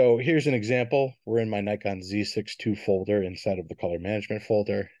 So here's an example. We're in my Nikon Z6 II folder inside of the color management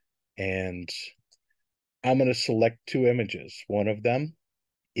folder, and I'm going to select two images. One of them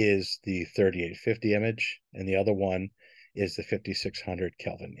is the 3850 image, and the other one is the 5600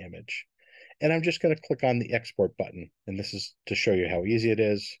 Kelvin image. And I'm just going to click on the export button. And this is to show you how easy it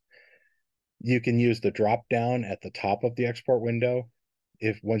is. You can use the drop down at the top of the export window.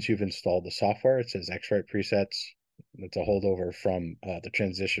 If once you've installed the software, it says X-Rite presets. It's a holdover from the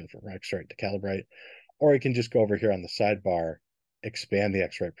transition from X-Rite to Calibrate. Or you can just go over here on the sidebar, expand the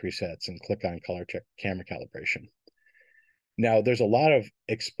X-Rite presets, and click on color check camera calibration. Now, there's a lot of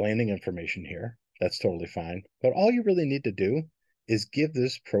explaining information here. That's totally fine. But all you really need to do is give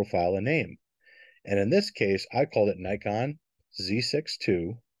this profile a name. And in this case, I called it Nikon Z6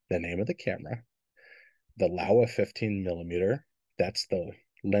 II, the name of the camera, the Laowa 15 millimeter, that's the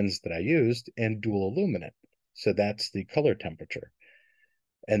lens that I used, and dual illuminant. So that's the color temperature.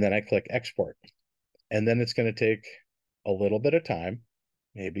 And then I click export. And then it's going to take a little bit of time,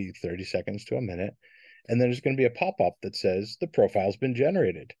 maybe 30 seconds to a minute. And then there's going to be a pop-up that says the profile's been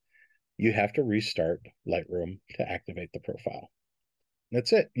generated. You have to restart Lightroom to activate the profile.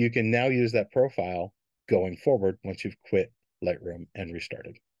 That's it. You can now use that profile going forward once you've quit Lightroom and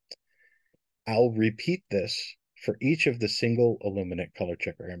restarted. I'll repeat this for each of the single illuminant color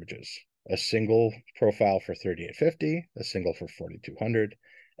checker images. A single profile for 3850, a single for 4200,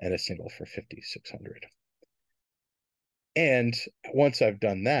 and a single for 5600. And once I've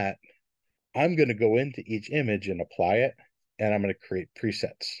done that, I'm going to go into each image and apply it, and I'm going to create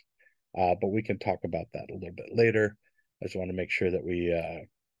presets. But we can talk about that a little bit later. I just want to make sure that we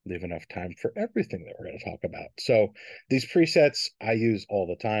leave enough time for everything that we're going to talk about. So these presets I use all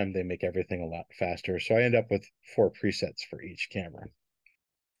the time. They make everything a lot faster. So I end up with 4 presets for each camera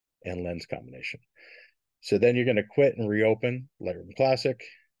and lens combination. So then you're going to quit and reopen Lightroom Classic,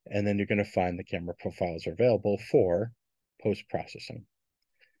 and then you're going to find the camera profiles are available for post-processing.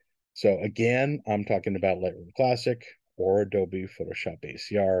 So again, I'm talking about Lightroom Classic or Adobe Photoshop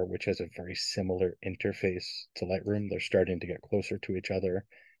ACR, which has a very similar interface to Lightroom. They're starting to get closer to each other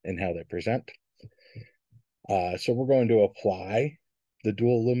in how they present. So we're going to apply the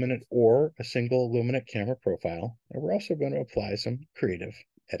dual illuminant or a single illuminant camera profile, and we're also going to apply some creative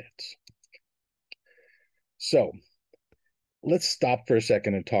edits. So let's stop for a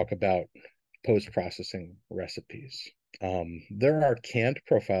second and talk about post-processing recipes. There are canned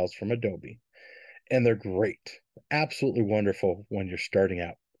profiles from Adobe, and they're great, absolutely wonderful when you're starting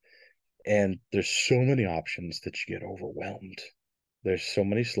out. And there's so many options that you get overwhelmed. There's so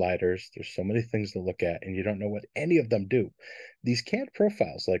many sliders, there's so many things to look at, and you don't know what any of them do. These canned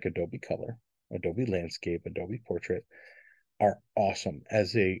profiles like Adobe Color, Adobe Landscape, Adobe Portrait are awesome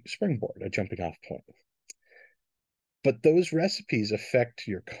as a springboard, a jumping off point. But those recipes affect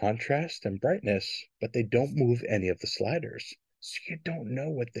your contrast and brightness, but they don't move any of the sliders. So you don't know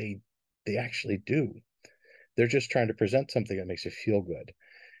what they actually do. They're just trying to present something that makes you feel good.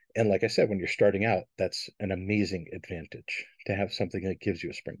 And like I said, when you're starting out, that's an amazing advantage to have something that gives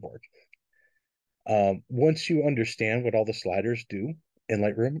you a springboard. Once you understand what all the sliders do in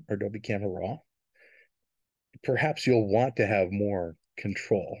Lightroom or Adobe Camera Raw, perhaps you'll want to have more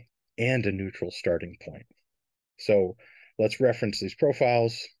control and a neutral starting point. So let's reference these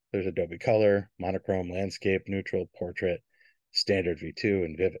profiles. There's Adobe Color, Monochrome, Landscape, Neutral, Portrait, Standard V2,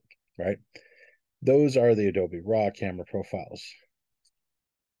 and Vivid, right? Those are the Adobe RAW camera profiles.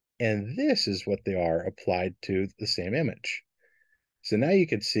 And this is what they are applied to the same image. So now you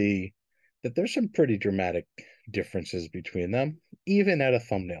can see that there's some pretty dramatic differences between them, even at a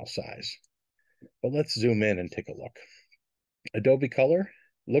thumbnail size. But let's zoom in and take a look. Adobe Color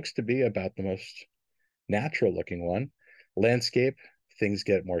looks to be about the most natural looking one. Landscape, things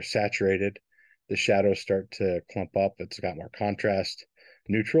get more saturated. The shadows start to clump up. It's got more contrast.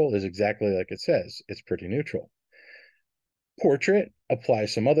 Neutral is exactly like it says. It's pretty neutral. Portrait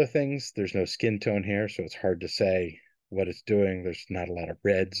applies some other things. There's no skin tone here, so it's hard to say what it's doing. There's not a lot of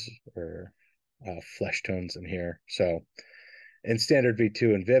reds or flesh tones in here. So in standard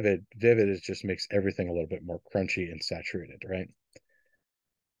V2 and Vivid, Vivid is just makes everything a little bit more crunchy and saturated, right?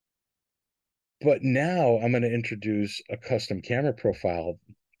 But now I'm going to introduce a custom camera profile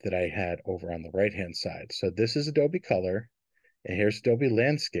that I had over on the right-hand side. So this is Adobe Color, and here's Adobe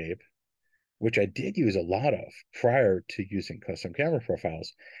Landscape, which I did use a lot of prior to using custom camera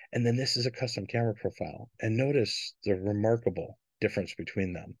profiles. And then this is a custom camera profile. And notice the remarkable difference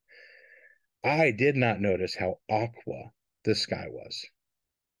between them. I did not notice how aqua the sky was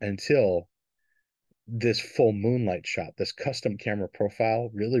until this full moonlight shot. This custom camera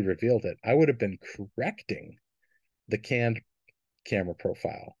profile really revealed it. I would have been correcting the canned camera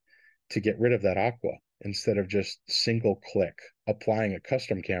profile to get rid of that aqua instead of just single click applying a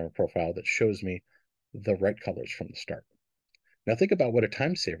custom camera profile that shows me the right colors from the start. Now think about what a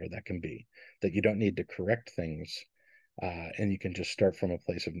time saver that can be, that you don't need to correct things and you can just start from a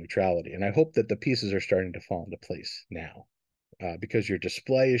place of neutrality. And I hope that the pieces are starting to fall into place now because your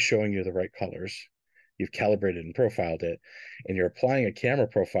display is showing you the right colors. You've calibrated and profiled it, and you're applying a camera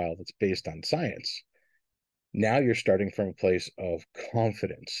profile that's based on science. Now you're starting from a place of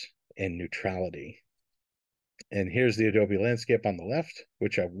confidence and neutrality. And here's the Adobe landscape on the left,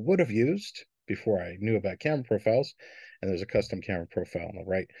 which I would have used before I knew about camera profiles. And there's a custom camera profile on the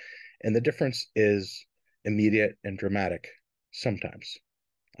right. And the difference is immediate and dramatic sometimes.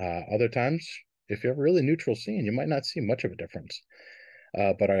 Other times, if you have a really neutral scene, you might not see much of a difference,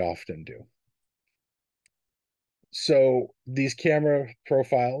 but I often do. So these camera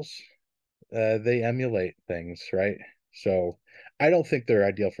profiles, they emulate things, right? So I don't think they're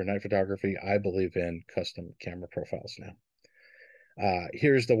ideal for night photography. I believe in custom camera profiles now.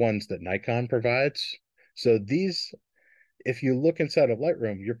 Here's the ones that Nikon provides. So these, if you look inside of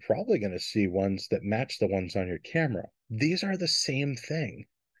Lightroom, you're probably going to see ones that match the ones on your camera. These are the same thing.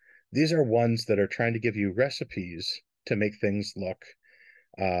 These are ones that are trying to give you recipes to make things look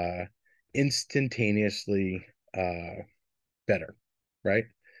instantaneously better, right?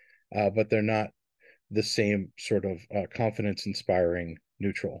 But they're not the same sort of confidence inspiring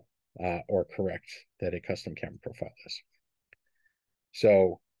neutral or correct that a custom camera profile is.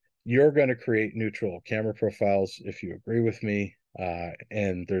 So you're going to create neutral camera profiles if you agree with me.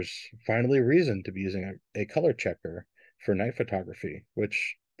 And there's finally a reason to be using a color checker for night photography,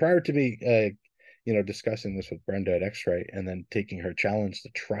 which prior to me, discussing this with Brenda at X-Ray and then taking her challenge to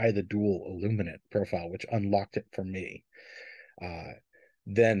try the dual illuminate profile, which unlocked it for me.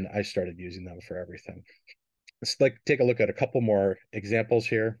 Then I started using them for everything. Let's take a look at a couple more examples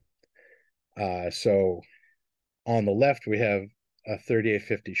here. So on the left, we have a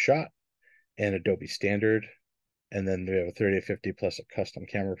 3850 shot and Adobe Standard. And then we have a 3850 plus a custom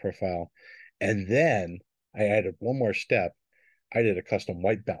camera profile. And then I added one more step. I did a custom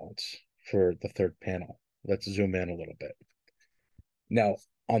white balance for the third panel. Let's zoom in a little bit. Now,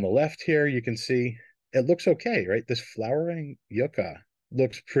 on the left here, you can see it looks okay, right? This flowering yucca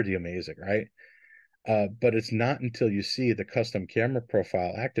looks pretty amazing, right? But it's not until you see the custom camera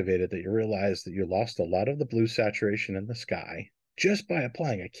profile activated that you realize that you lost a lot of the blue saturation in the sky just by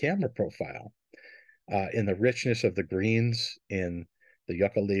applying a camera profile. In the richness of the greens in the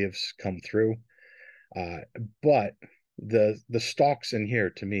yucca leaves come through. But the stalks in here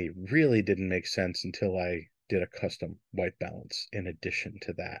to me really didn't make sense until I did a custom white balance in addition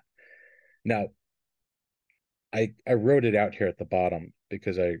to that. Now, I wrote it out here at the bottom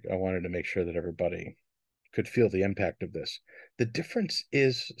because I wanted to make sure that everybody could feel the impact of this. The difference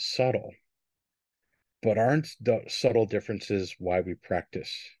is subtle, but aren't the subtle differences why we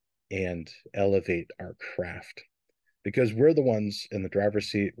practice and elevate our craft? Because we're the ones in the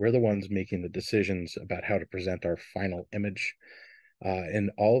driver's seat. We're the ones making the decisions about how to present our final image.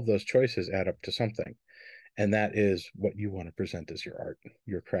 And all of those choices add up to something. And that is what you want to present as your art,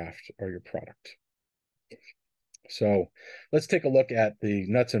 your craft, or your product. So let's take a look at the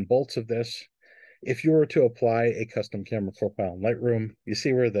nuts and bolts of this. If you were to apply a custom camera profile in Lightroom, you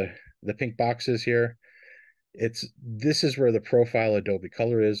see where the pink box is here. This is where the profile Adobe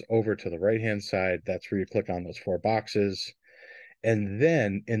Color is. Over to the right hand side, that's where you click on those four boxes. And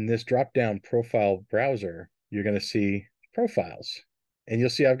then in this drop down profile browser, you're going to see profiles. And you'll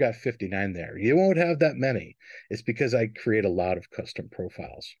see I've got 59 there. You won't have that many. It's because I create a lot of custom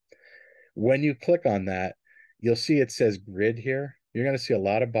profiles. When you click on that, you'll see it says grid here. You're going to see a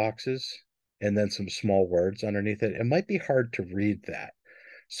lot of boxes and then some small words underneath it. It might be hard to read that.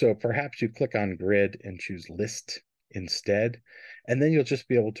 So perhaps you click on grid and choose list instead, and then you'll just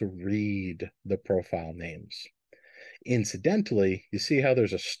be able to read the profile names. Incidentally, you see how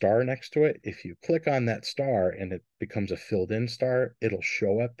there's a star next to it? If you click on that star and it becomes a filled in star, it'll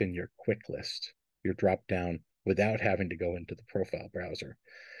show up in your quick list, your drop down, without having to go into the profile browser.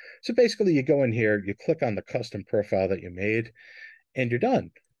 So basically, you go in here, you click on the custom profile that you made, and you're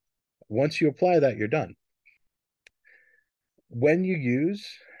done. Once you apply that, you're done. When you use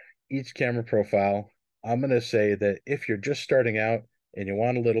each camera profile, I'm going to say that if you're just starting out and you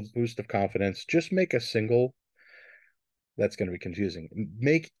want a little boost of confidence, just make a single. That's going to be confusing.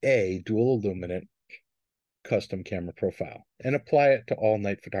 Make a dual illuminant custom camera profile and apply it to all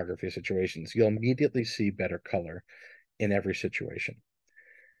night photography situations. You'll immediately see better color in every situation.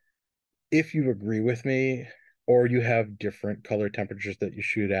 If you agree with me or you have different color temperatures that you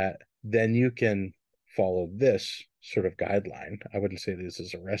shoot at, then you can follow this sort of guideline. I wouldn't say this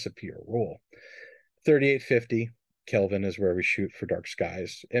is a recipe or rule. 3850 Kelvin is where we shoot for dark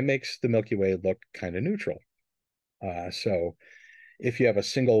skies. It makes the Milky Way look kind of neutral. So if you have a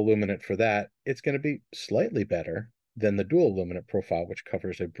single illuminant for that, it's going to be slightly better than the dual illuminant profile, which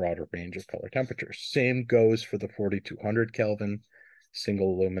covers a broader range of color temperatures. Same goes for the 4200 Kelvin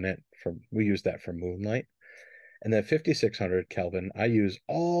single illuminant. We use that for moonlight. And then 5600 Kelvin, I use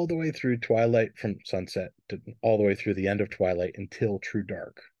all the way through twilight, from sunset to all the way through the end of twilight until true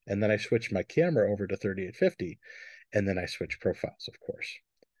dark. And then I switch my camera over to 3850, and then I switch profiles, of course.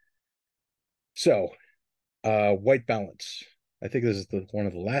 So, white balance. I think this is one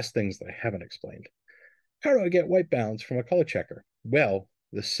of the last things that I haven't explained. How do I get white balance from a color checker? Well,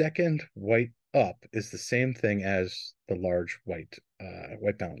 the second white up is the same thing as the large white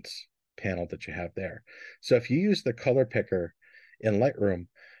balance panel that you have there. So if you use the color picker in Lightroom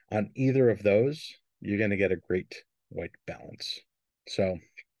on either of those, you're going to get a great white balance. So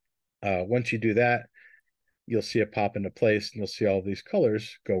once you do that, you'll see it pop into place and you'll see all these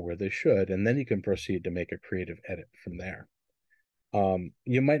colors go where they should. And then you can proceed to make a creative edit from there.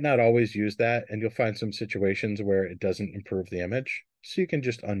 You might not always use that, and you'll find some situations where it doesn't improve the image. So you can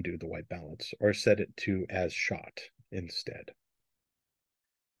just undo the white balance or set it to as shot instead.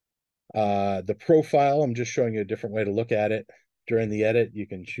 The profile, I'm just showing you a different way to look at it. During the edit, you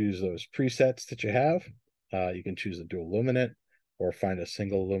can choose those presets that you have. You can choose a dual illuminant or find a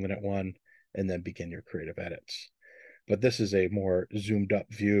single illuminant one and then begin your creative edits. But this is a more zoomed up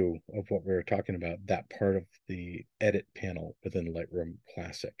view of what we were talking about, that part of the edit panel within Lightroom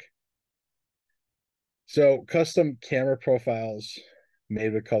Classic. So custom camera profiles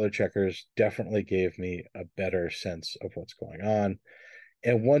made with color checkers definitely gave me a better sense of what's going on.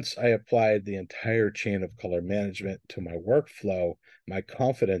 And once I applied the entire chain of color management to my workflow, my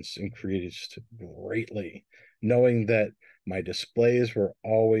confidence increased greatly, knowing that my displays were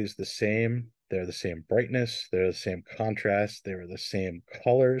always the same. They're the same brightness, they're the same contrast, they were the same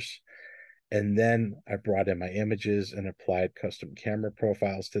colors. And then I brought in my images and applied custom camera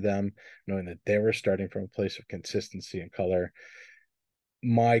profiles to them, knowing that they were starting from a place of consistency and color.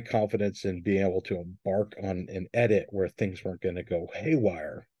 My confidence in being able to embark on an edit where things weren't going to go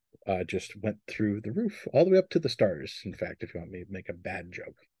haywire just went through the roof, all the way up to the stars. In fact, if you want me to make a bad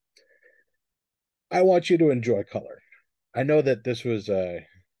joke, I want you to enjoy color. I know that this was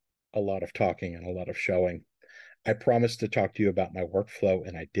a lot of talking and a lot of showing. I promised to talk to you about my workflow,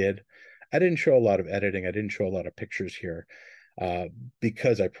 and I did. I didn't show a lot of editing. I didn't show a lot of pictures here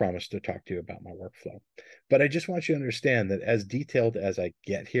because I promised to talk to you about my workflow. But I just want you to understand that as detailed as I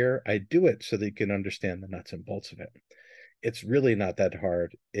get here, I do it so that you can understand the nuts and bolts of it. It's really not that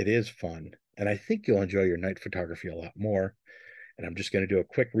hard. It is fun. And I think you'll enjoy your night photography a lot more. And I'm just going to do a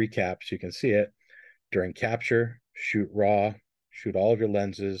quick recap so you can see it. During capture, shoot raw, shoot all of your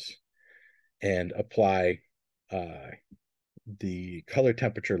lenses, and apply the color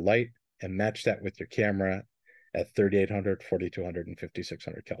temperature light and match that with your camera at 3800, 4200, and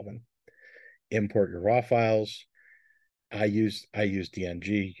 5600 Kelvin. Import your raw files. I use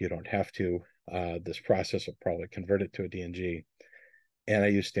DNG. You don't have to. This process will probably convert it to a DNG. And I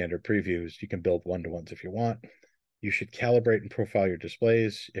use standard previews. You can build one-to-ones if you want. You should calibrate and profile your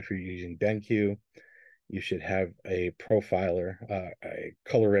displays. If you're using BenQ, you should have a profiler, a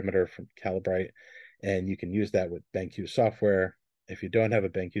colorimeter from Calibrite, and you can use that with BenQ software. If you don't have a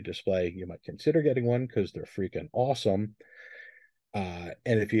BenQ display, you might consider getting one because they're freaking awesome. And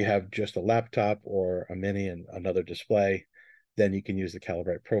if you have just a laptop or a mini and another display, then you can use the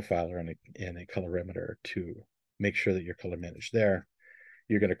Calibrite profiler and a colorimeter to make sure that you're color managed there.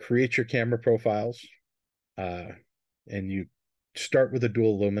 You're going to create your camera profiles, uh, and you start with a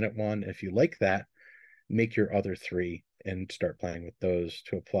dual luminant one. If you like that, make your other three and start playing with those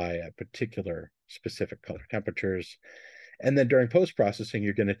to apply at particular specific color temperatures. And then during post processing,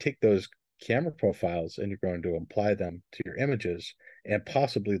 you're going to take those camera profiles and you're going to apply them to your images and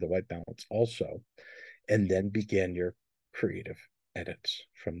possibly the white balance also, and then begin your creative edits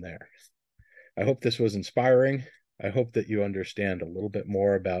from there. I hope this was inspiring. I hope that you understand a little bit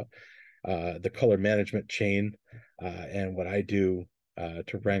more about the color management chain and what I do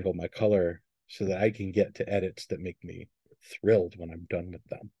to wrangle my color so that I can get to edits that make me thrilled when I'm done with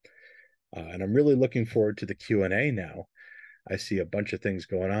them. And I'm really looking forward to the Q&A now. I see a bunch of things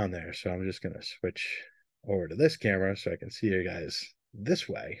going on there, so I'm just going to switch over to this camera so I can see you guys this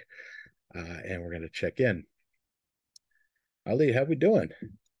way, and we're going to check in. Ali, how we doing?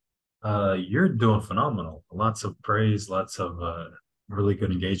 You're doing phenomenal. Lots of praise, lots of really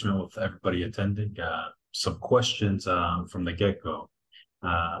good engagement with everybody attending. Some questions from the get-go.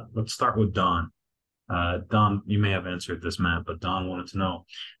 Let's start with Don. Don, you may have answered this, Matt, but Don wanted to know,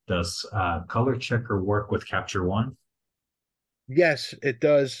 does Color Checker work with Capture One? Yes, it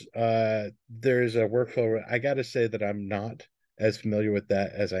does. There's a workflow. I got to say that I'm not as familiar with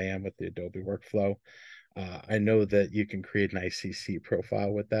that as I am with the Adobe workflow. I know that you can create an ICC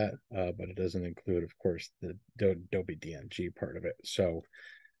profile with that, but it doesn't include, of course, the Adobe DNG part of it. So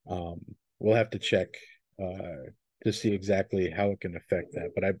um, we'll have to check to see exactly how it can affect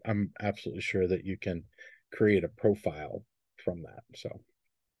that. But I'm absolutely sure that you can create a profile from that. So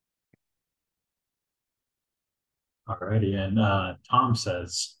Alrighty, and Tom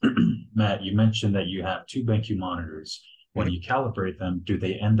says, Matt, you mentioned that you have two BenQ monitors. When mhm. you calibrate them, do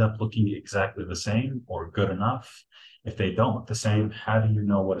they end up looking exactly the same or good enough? If they don't look the same, how do you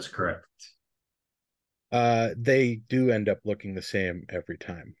know what is correct? They do end up looking the same every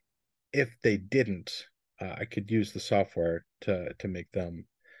time. If they didn't, I could use the software to make them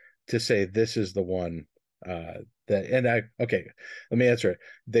to say this is the one that and I okay, let me answer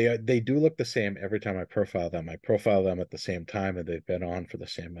it. They do look the same every time I profile them. I profile them at the same time and they've been on for the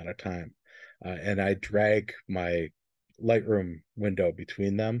same amount of time. And I drag my Lightroom window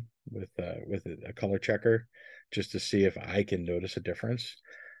between them with a color checker just to see if I can notice a difference.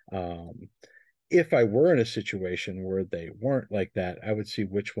 Um, if I were in a situation where they weren't like that, I would see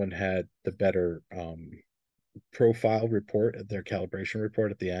which one had the better profile report, their calibration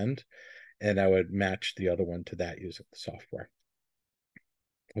report at the end, and I would match the other one to that using the software.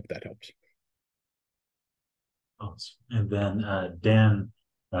 Hope that helps. Awesome. And then Dan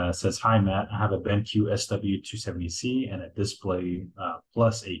says, Hi, Matt. I have a BenQ SW270C and a Display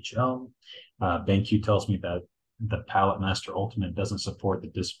Plus HL. BenQ tells me that the Palette Master Ultimate doesn't support the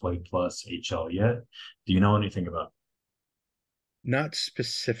Display Plus HL yet. Do you know anything about it? Not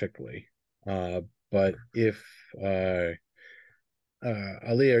specifically, uh, but if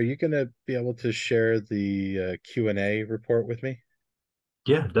Ali, are you going to be able to share the Q&A report with me?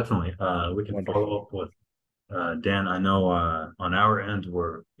 Yeah, definitely. We can Wonderful. follow up with Dan. I know on our end,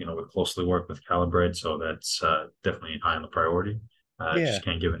 we closely work with Calibrate, so that's definitely high on the priority. Yeah. Just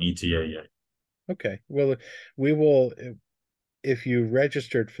can't give an ETA yet. Okay. Well, we will. If you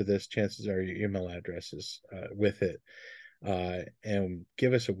registered for this, chances are your email address is with it. And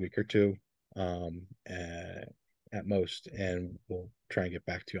give us a week or two at most, and we'll try and get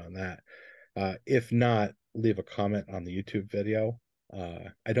back to you on that. If not, leave a comment on the YouTube video.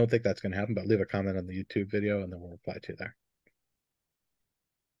 I don't think that's going to happen, but leave a comment on the YouTube video, and then we'll reply to you there.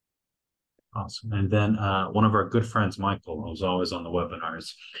 Awesome. And then one of our good friends, Michael, who's always on the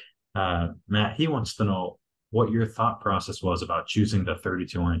webinars, Matt, he wants to know what your thought process was about choosing the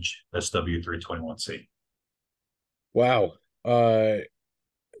 32-inch SW321C. Wow.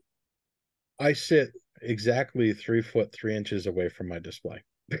 I sit exactly 3 foot 3 inches away from my display.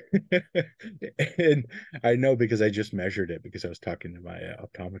 And I know because I just measured it because I was talking to my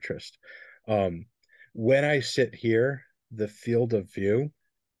optometrist. Um, when I sit here, the field of view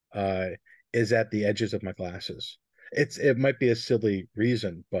uh, is at the edges of my glasses. It might be a silly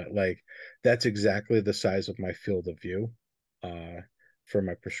reason, but like that's exactly the size of my field of view uh, for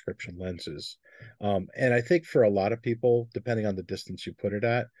my prescription lenses. And I think for a lot of people, depending on the distance you put it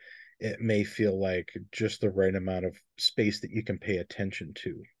at, it may feel like just the right amount of space that you can pay attention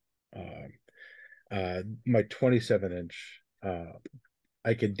to. My 27-inch,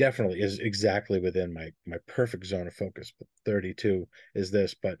 I could definitely is exactly within my perfect zone of focus, but 32 is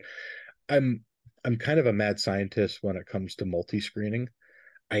this. But I'm I'm kind of a mad scientist when it comes to multi-screening.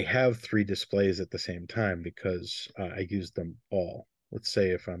 I have three displays at the same time because I use them all. Let's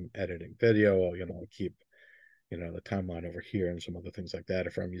say if I'm editing video, I'll keep the timeline over here and some other things like that.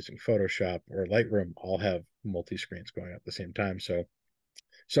 If I'm using Photoshop or Lightroom, I'll have multi screens going at the same time. So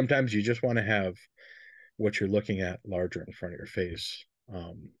sometimes you just want to have what you're looking at larger in front of your face.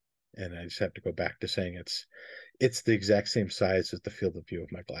 And I just have to go back to saying it's the exact same size as the field of view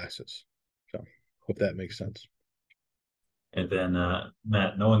of my glasses. So hope that makes sense. And then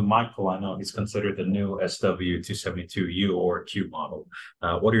Matt, knowing Michael, I know he's considered the new SW272U or Q model.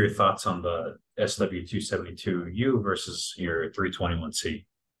 What are your thoughts on the SW272U versus your 321C?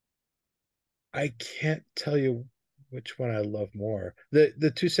 I can't tell you which one I love more. The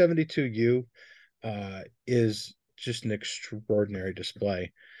 272U is just an extraordinary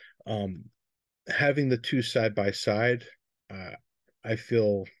display. Um, Having the two side by side, uh, I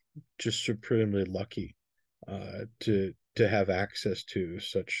feel just supremely lucky to have access to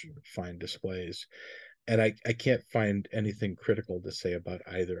such fine displays. And I can't find anything critical to say about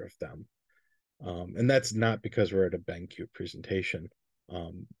either of them. And that's not because we're at a BenQ presentation.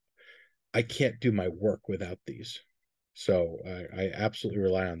 Um, I can't do my work without these. So I absolutely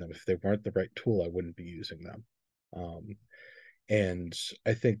rely on them. If they weren't the right tool, I wouldn't be using them. Um, and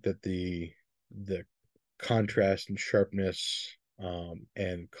I think that the contrast and sharpness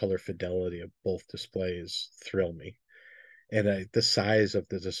and color fidelity of both displays thrill me. And the size of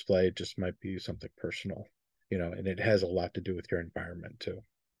the display just might be something personal, and it has a lot to do with your environment too.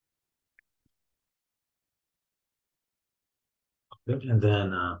 Good. And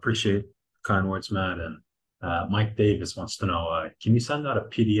then appreciate kind words, Matt. And Mike Davis wants to know, can you send out a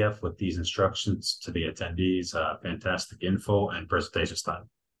PDF with these instructions to the attendees? Fantastic info and presentation style.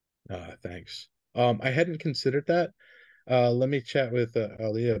 Thanks. I hadn't considered that. Let me chat with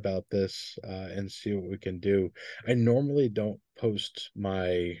Ali about this and see what we can do. I normally don't post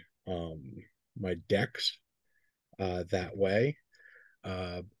my decks that way,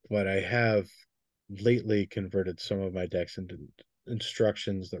 but I have lately converted some of my decks into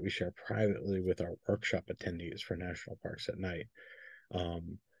instructions that we share privately with our workshop attendees for national parks at night.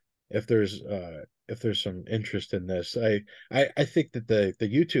 Um, if there's some interest in this, I think that the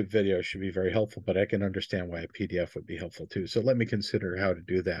YouTube video should be very helpful, but I can understand why a PDF would be helpful too. So let me consider how to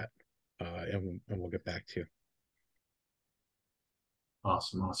do that, and we'll get back to you.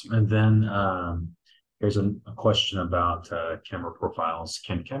 Awesome, awesome. And then here's a question about camera profiles.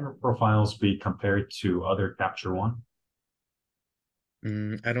 Can camera profiles be compared to other Capture One?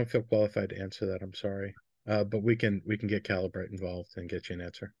 I don't feel qualified to answer that. I'm sorry, but we can get Calibrate involved and get you an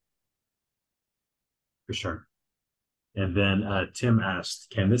answer. For sure. And then Tim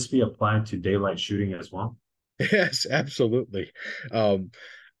asked, can this be applied to daylight shooting as well? Yes, absolutely. Um,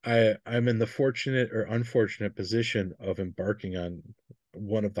 I'm in the fortunate or unfortunate position of embarking on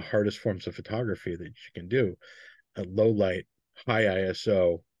one of the hardest forms of photography that you can do, a low light, high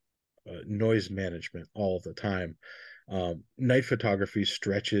ISO, noise management all the time. Night photography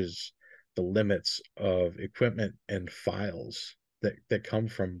stretches the limits of equipment and files that come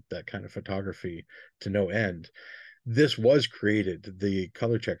from that kind of photography to no end. This was created, the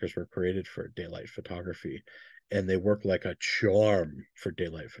color checkers were created for daylight photography, and they work like a charm for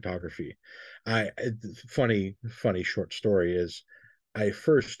daylight photography. I funny short story is I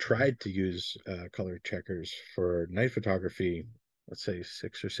first tried to use color checkers for night photography, let's say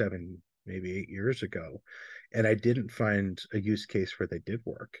 6 or 7, maybe 8 years ago, and I didn't find a use case where they did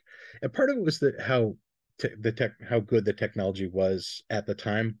work. And part of it was that how good the technology was at the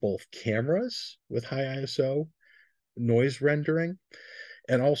time, both cameras with high ISO noise rendering,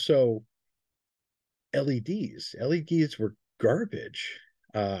 and also LEDs. LEDs were garbage.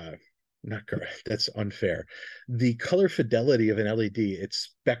 Not garbage. That's unfair. The color fidelity of an LED, its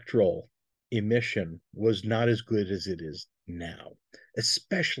spectral emission, was not as good as it is now,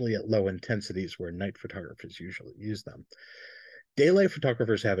 especially at low intensities where night photographers usually use them. Daylight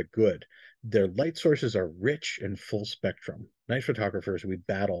photographers have it good. Their light sources are rich and full spectrum. Night photographers, we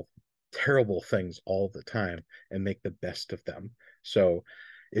battle terrible things all the time and make the best of them. So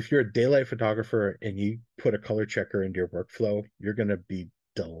if you're a daylight photographer and you put a color checker into your workflow, you're going to be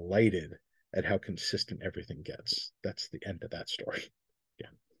delighted at how consistent everything gets. That's the end of that story. Yeah.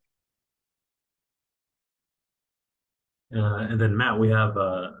 And then Matt, we have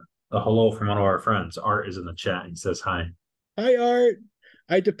a hello from one of our friends. Art is in the chat. He says hi. Hi, Art.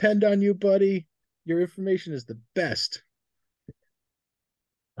 I depend on you, buddy. Your information is the best.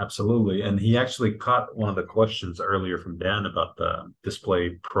 Absolutely. And he actually caught one of the questions earlier from Dan about the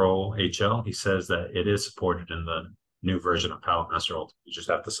Display Pro HL. He says that it is supported in the new version of Palette Ultimate. You just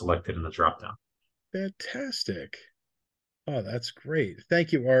have to select it in the dropdown. Fantastic. Oh, that's great.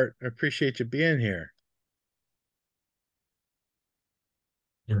 Thank you, Art. I appreciate you being here.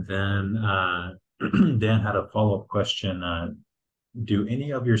 And then Dan had a follow-up question. Do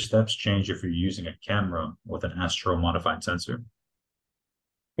any of your steps change if you're using a camera with an astro modified sensor?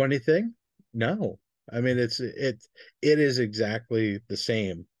 Funny thing? No. I mean, it is exactly the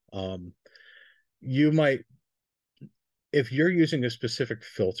same. You might, if you're using a specific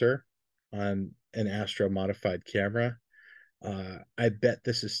filter on an astro modified camera, I bet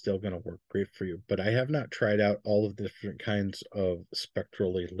this is still going to work great for you. But I have not tried out all of the different kinds of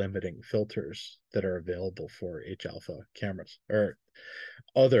spectrally limiting filters that are available for H alpha cameras or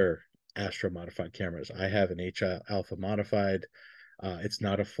other astro modified cameras. I have an H alpha modified. It's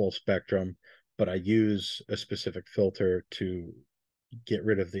not a full spectrum, but I use a specific filter to get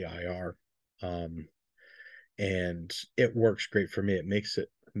rid of the IR. Um, and it works great for me. It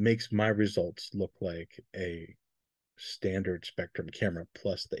makes my results look like a standard spectrum camera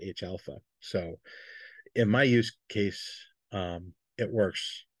plus the H alpha. So in my use case, it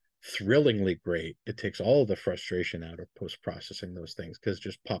works thrillingly great. It takes all of the frustration out of post processing those things because it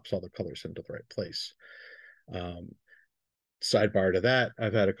just pops all the colors into the right place. Um, Sidebar to that,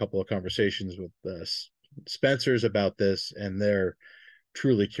 I've had a couple of conversations with Spencers about this, and they're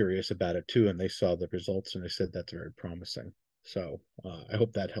truly curious about it too. And they saw the results and they said that's very promising. So I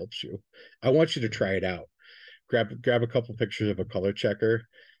hope that helps you. I want you to try it out. Grab a couple pictures of a color checker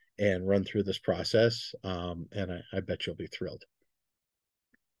and run through this process. And I bet you'll be thrilled.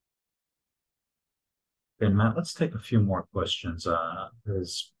 And Matt, let's take a few more questions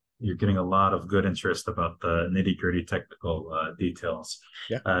because you're getting a lot of good interest about the nitty-gritty technical details.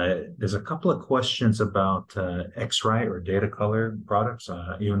 Yeah. There's a couple of questions about X-Rite or data color products,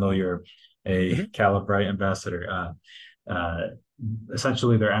 even though you're a Mm-hmm. Calibrite ambassador.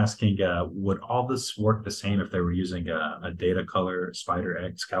 Essentially, they're asking, would all this work the same if they were using a data color Spider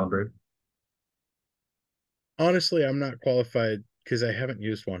X calibrator? Honestly, I'm not qualified because I haven't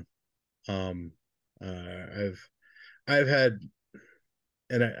used one. Um, I've had,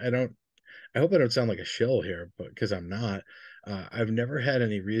 and I don't. I hope I don't sound like a shill here, but because I'm not, I've never had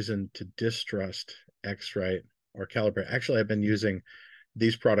any reason to distrust X-Rite or Calibrate. Actually, I've been using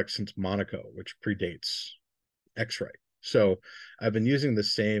these products since Monaco, which predates X-Rite. So I've been using the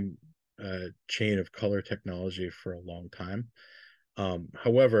same chain of color technology for a long time.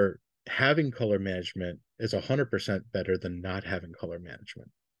 However, having color management is 100% better than not having color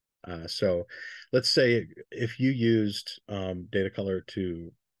management. So let's say if you used data color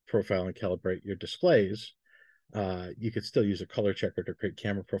to profile and calibrate your displays, you could still use a color checker to create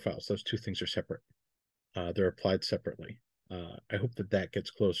camera profiles. Those two things are separate. They're applied separately. I hope that that gets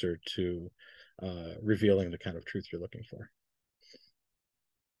closer to revealing the kind of truth you're looking for.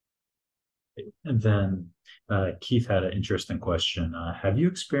 And then Keith had an interesting question. Have you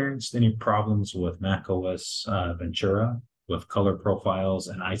experienced any problems with Mac OS Ventura with color profiles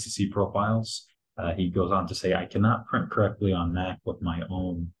and ICC profiles? He goes on to say, I cannot print correctly on Mac with my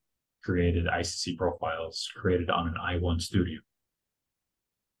own created ICC profiles created on an i1 Studio.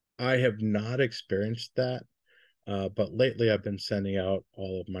 I have not experienced that, but lately I've been sending out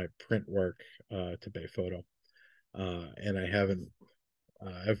all of my print work to Bayphoto, and I haven't.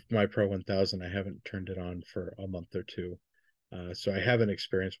 I've my Pro 1000. I haven't turned it on for a month or two, so I haven't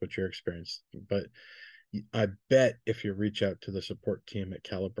experienced what you're experienced. But I bet if you reach out to the support team at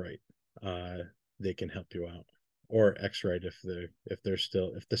Calibrite, uh, they can help you out, or X-Rite if they're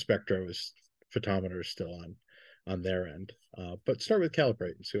still if the Spectro is photometer is still on their end. But start with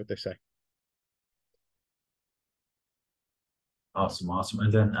Calibrite and see what they say. Awesome, awesome.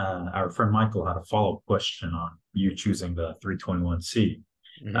 And then our friend Michael had a follow-up question on you choosing the 321C.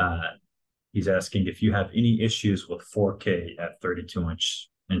 Mm-hmm. Uh, he's asking if you have any issues with 4K at 32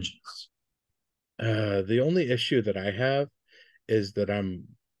 inches. The only issue that I have is that I'm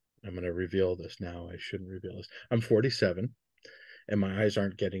going to reveal this now. I shouldn't reveal this. I'm 47 and my eyes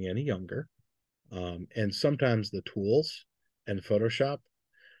aren't getting any younger. And sometimes the tools and Photoshop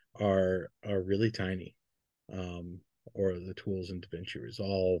are really tiny. Um, or the tools in DaVinci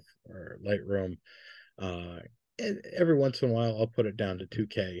Resolve or Lightroom. Uh, and every once in a while, I'll put it down to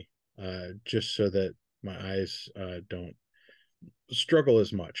 2K just so that my eyes don't struggle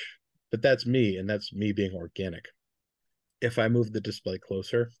as much. But that's me, and that's me being organic. If I move the display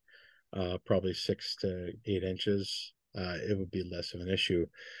closer, probably 6 to 8 inches, it would be less of an issue.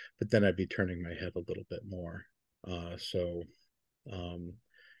 But then I'd be turning my head a little bit more. So um,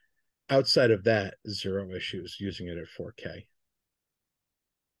 outside of that, zero issues using it at 4K.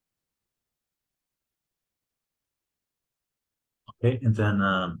 Okay, and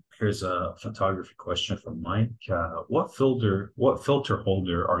then here's a photography question from Mike. What filter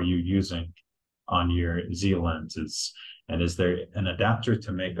holder are you using on your Z lenses? And is there an adapter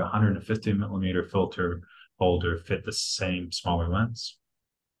to make a 150 millimeter filter holder fit the same smaller lens?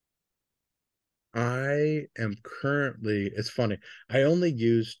 I am currently, it's funny, I only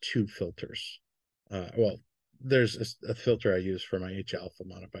use two filters. Well, there's a filter I use for my H alpha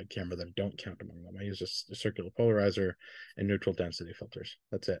modified camera that I don't count among them. I use a circular polarizer and neutral density filters.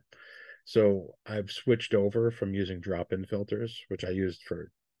 That's it. So I've switched over from using drop-in filters, which I used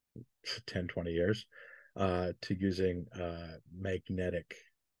for 10, 20 years, to using magnetic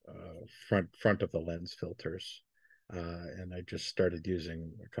front of the lens filters. And I just started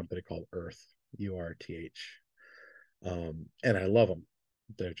using a company called Earth, URTH. And I love them.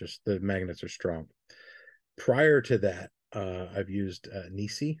 They're just, the magnets are strong. Prior to that, I've used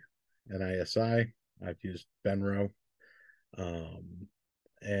Nisi and ISI. I've used Benro. Um,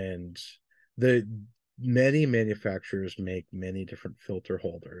 and the many manufacturers make many different filter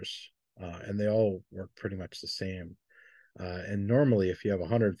holders, and they all work pretty much the same. And normally, if you have a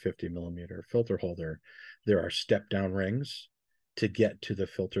 150 millimeter filter holder, there are step down rings to get to the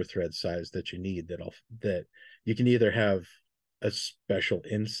filter thread size that you need. That you can either have a special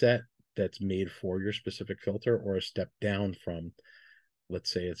inset that's made for your specific filter, or a step down from, let's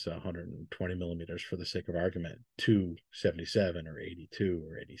say it's 120 millimeters for the sake of argument, to 77 or 82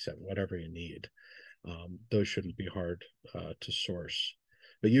 or 87, whatever you need. Those shouldn't be hard to source.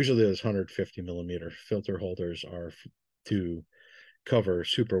 But usually those 150 millimeter filter holders are to cover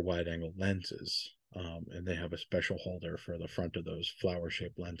super wide angle lenses. And they have a special holder for the front of those flower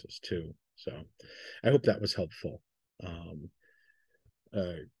shaped lenses too. So I hope that was helpful. Um,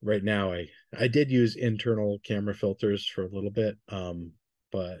 right now, I did use internal camera filters for a little bit,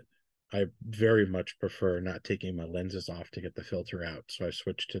 but I very much prefer not taking my lenses off to get the filter out. So I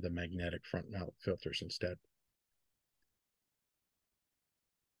switched to the magnetic front mount filters instead.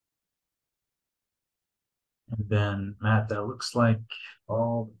 And then, Matt, that looks like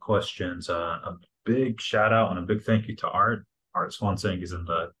all the questions. A big shout out and a big thank you to Art. Art's one saying he's in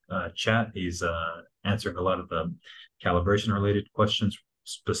the chat. He's answering a lot of the calibration related questions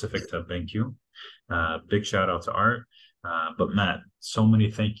specific to BenQ. Big shout out to Art. But Matt, so many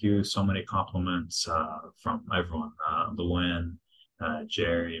thank yous, so many compliments from everyone. Luann,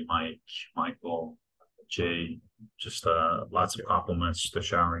 Jerry, Mike, Michael, Jay, just lots of compliments, just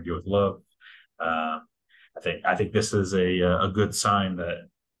showering you with love. Uh, I think this is a good sign that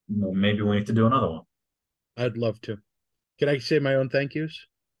maybe we need to do another one. I'd love to. Can I say my own thank yous?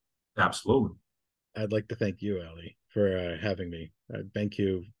 Absolutely. I'd like to thank you, Ali, for having me. Thank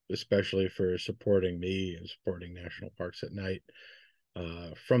you, especially for supporting me and supporting National Parks at Night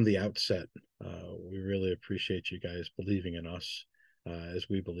from the outset. We really appreciate you guys believing in us as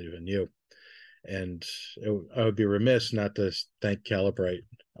we believe in you. And I would be remiss not to thank Calibrate.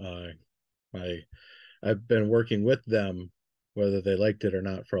 I I've been working with them, whether they liked it or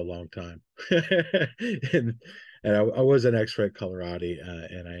not, for a long time. And I was an X-Ray Colorati,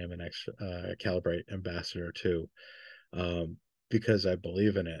 and I am an Calibrate ambassador too, because I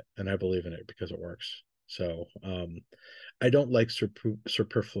believe in it, and I believe in it because it works. So I don't like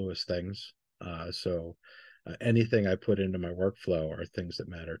superfluous things. So anything I put into my workflow are things that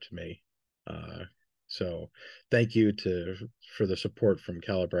matter to me. So thank you for the support from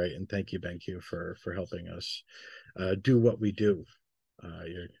Calibrate, and thank you, BenQ, for helping us do what we do.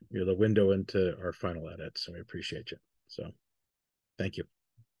 You're the window into our final edits, and we appreciate you. So thank you.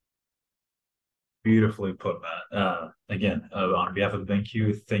 Beautifully put, Matt. Again, on behalf of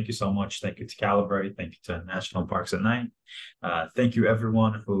BenQ, thank you so much. Thank you to Calibrate. Thank you to National Parks at Night. Thank you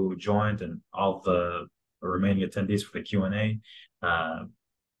everyone who joined and all the remaining attendees for the Q&A.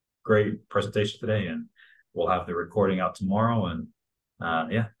 Great presentation today, and we'll have the recording out tomorrow. And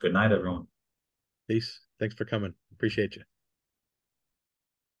yeah, good night, everyone. Peace. Thanks for coming. Appreciate you.